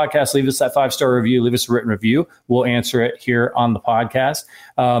Apple Podcasts, leave us that 5-star review, leave us a written review. We'll answer it here on the podcast.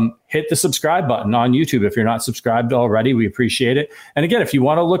 Hit the subscribe button on YouTube if you're not subscribed already. We appreciate it. And again, if you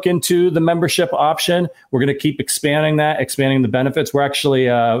want to look into the membership option, we're going to keep expanding the benefits. We're actually,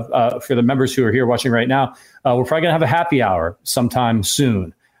 for the members who are here watching right now, we're probably going to have a happy hour sometime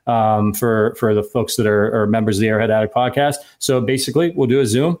soon for the folks that are members of the Airhead Addict podcast. So basically, we'll do a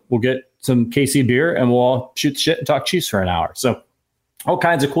Zoom. We'll get some KC beer, and we'll all shoot shit and talk Chiefs for an hour. So all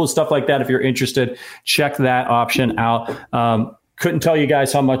kinds of cool stuff like that. If you're interested, check that option out. Couldn't tell you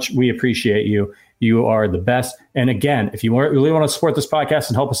guys how much we appreciate you. You are the best. And again, if you really want to support this podcast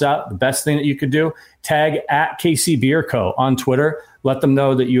and help us out, the best thing that you could do, tag at KC Beer Co. on Twitter. Let them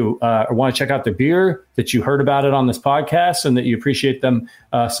know that you want to check out the beer, that you heard about it on this podcast, and that you appreciate them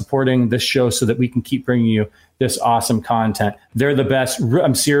supporting this show so that we can keep bringing you this awesome content. They're the best.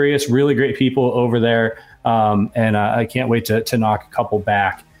 I'm serious. Really great people over there. And I can't wait to knock a couple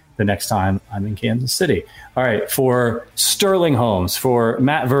back the next time I'm in Kansas City. All right. For Sterling Holmes, for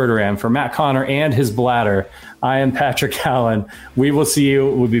Matt Verderam, for Matt Connor and his bladder, I am Patrick Allen. We will see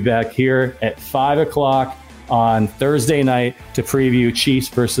you. We'll be back here at 5:00 on Thursday night to preview Chiefs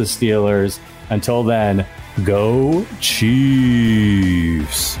versus Steelers. Until then, go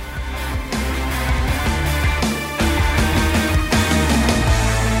Chiefs.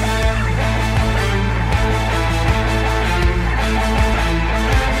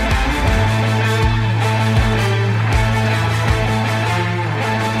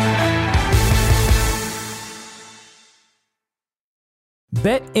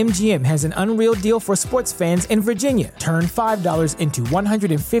 BetMGM has an unreal deal for sports fans in Virginia. Turn $5 into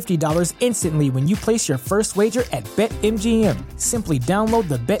 $150 instantly when you place your first wager at BetMGM. Simply download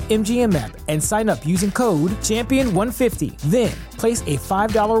the BetMGM app and sign up using code Champion150. Then, place a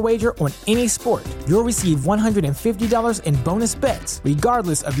 $5 wager on any sport. You'll receive $150 in bonus bets,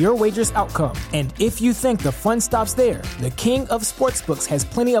 regardless of your wager's outcome. And if you think the fun stops there, the king of sportsbooks has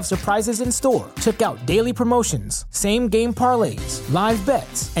plenty of surprises in store. Check out daily promotions, same-game parlays, live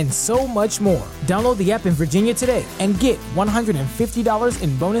bets, and so much more. Download the app in Virginia today and get $150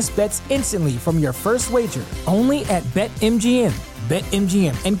 in bonus bets instantly from your first wager. Only at BetMGM.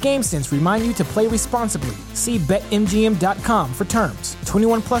 BetMGM and GameSense remind you to play responsibly. See BetMGM.com for terms.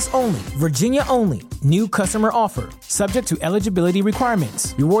 21 plus only. Virginia only. New customer offer. Subject to eligibility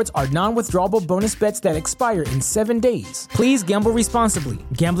requirements. Rewards are non-withdrawable bonus bets that expire in 7 days. Please gamble responsibly.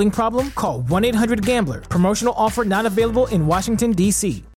 Gambling problem? Call 1-800-GAMBLER. Promotional offer not available in Washington, D.C.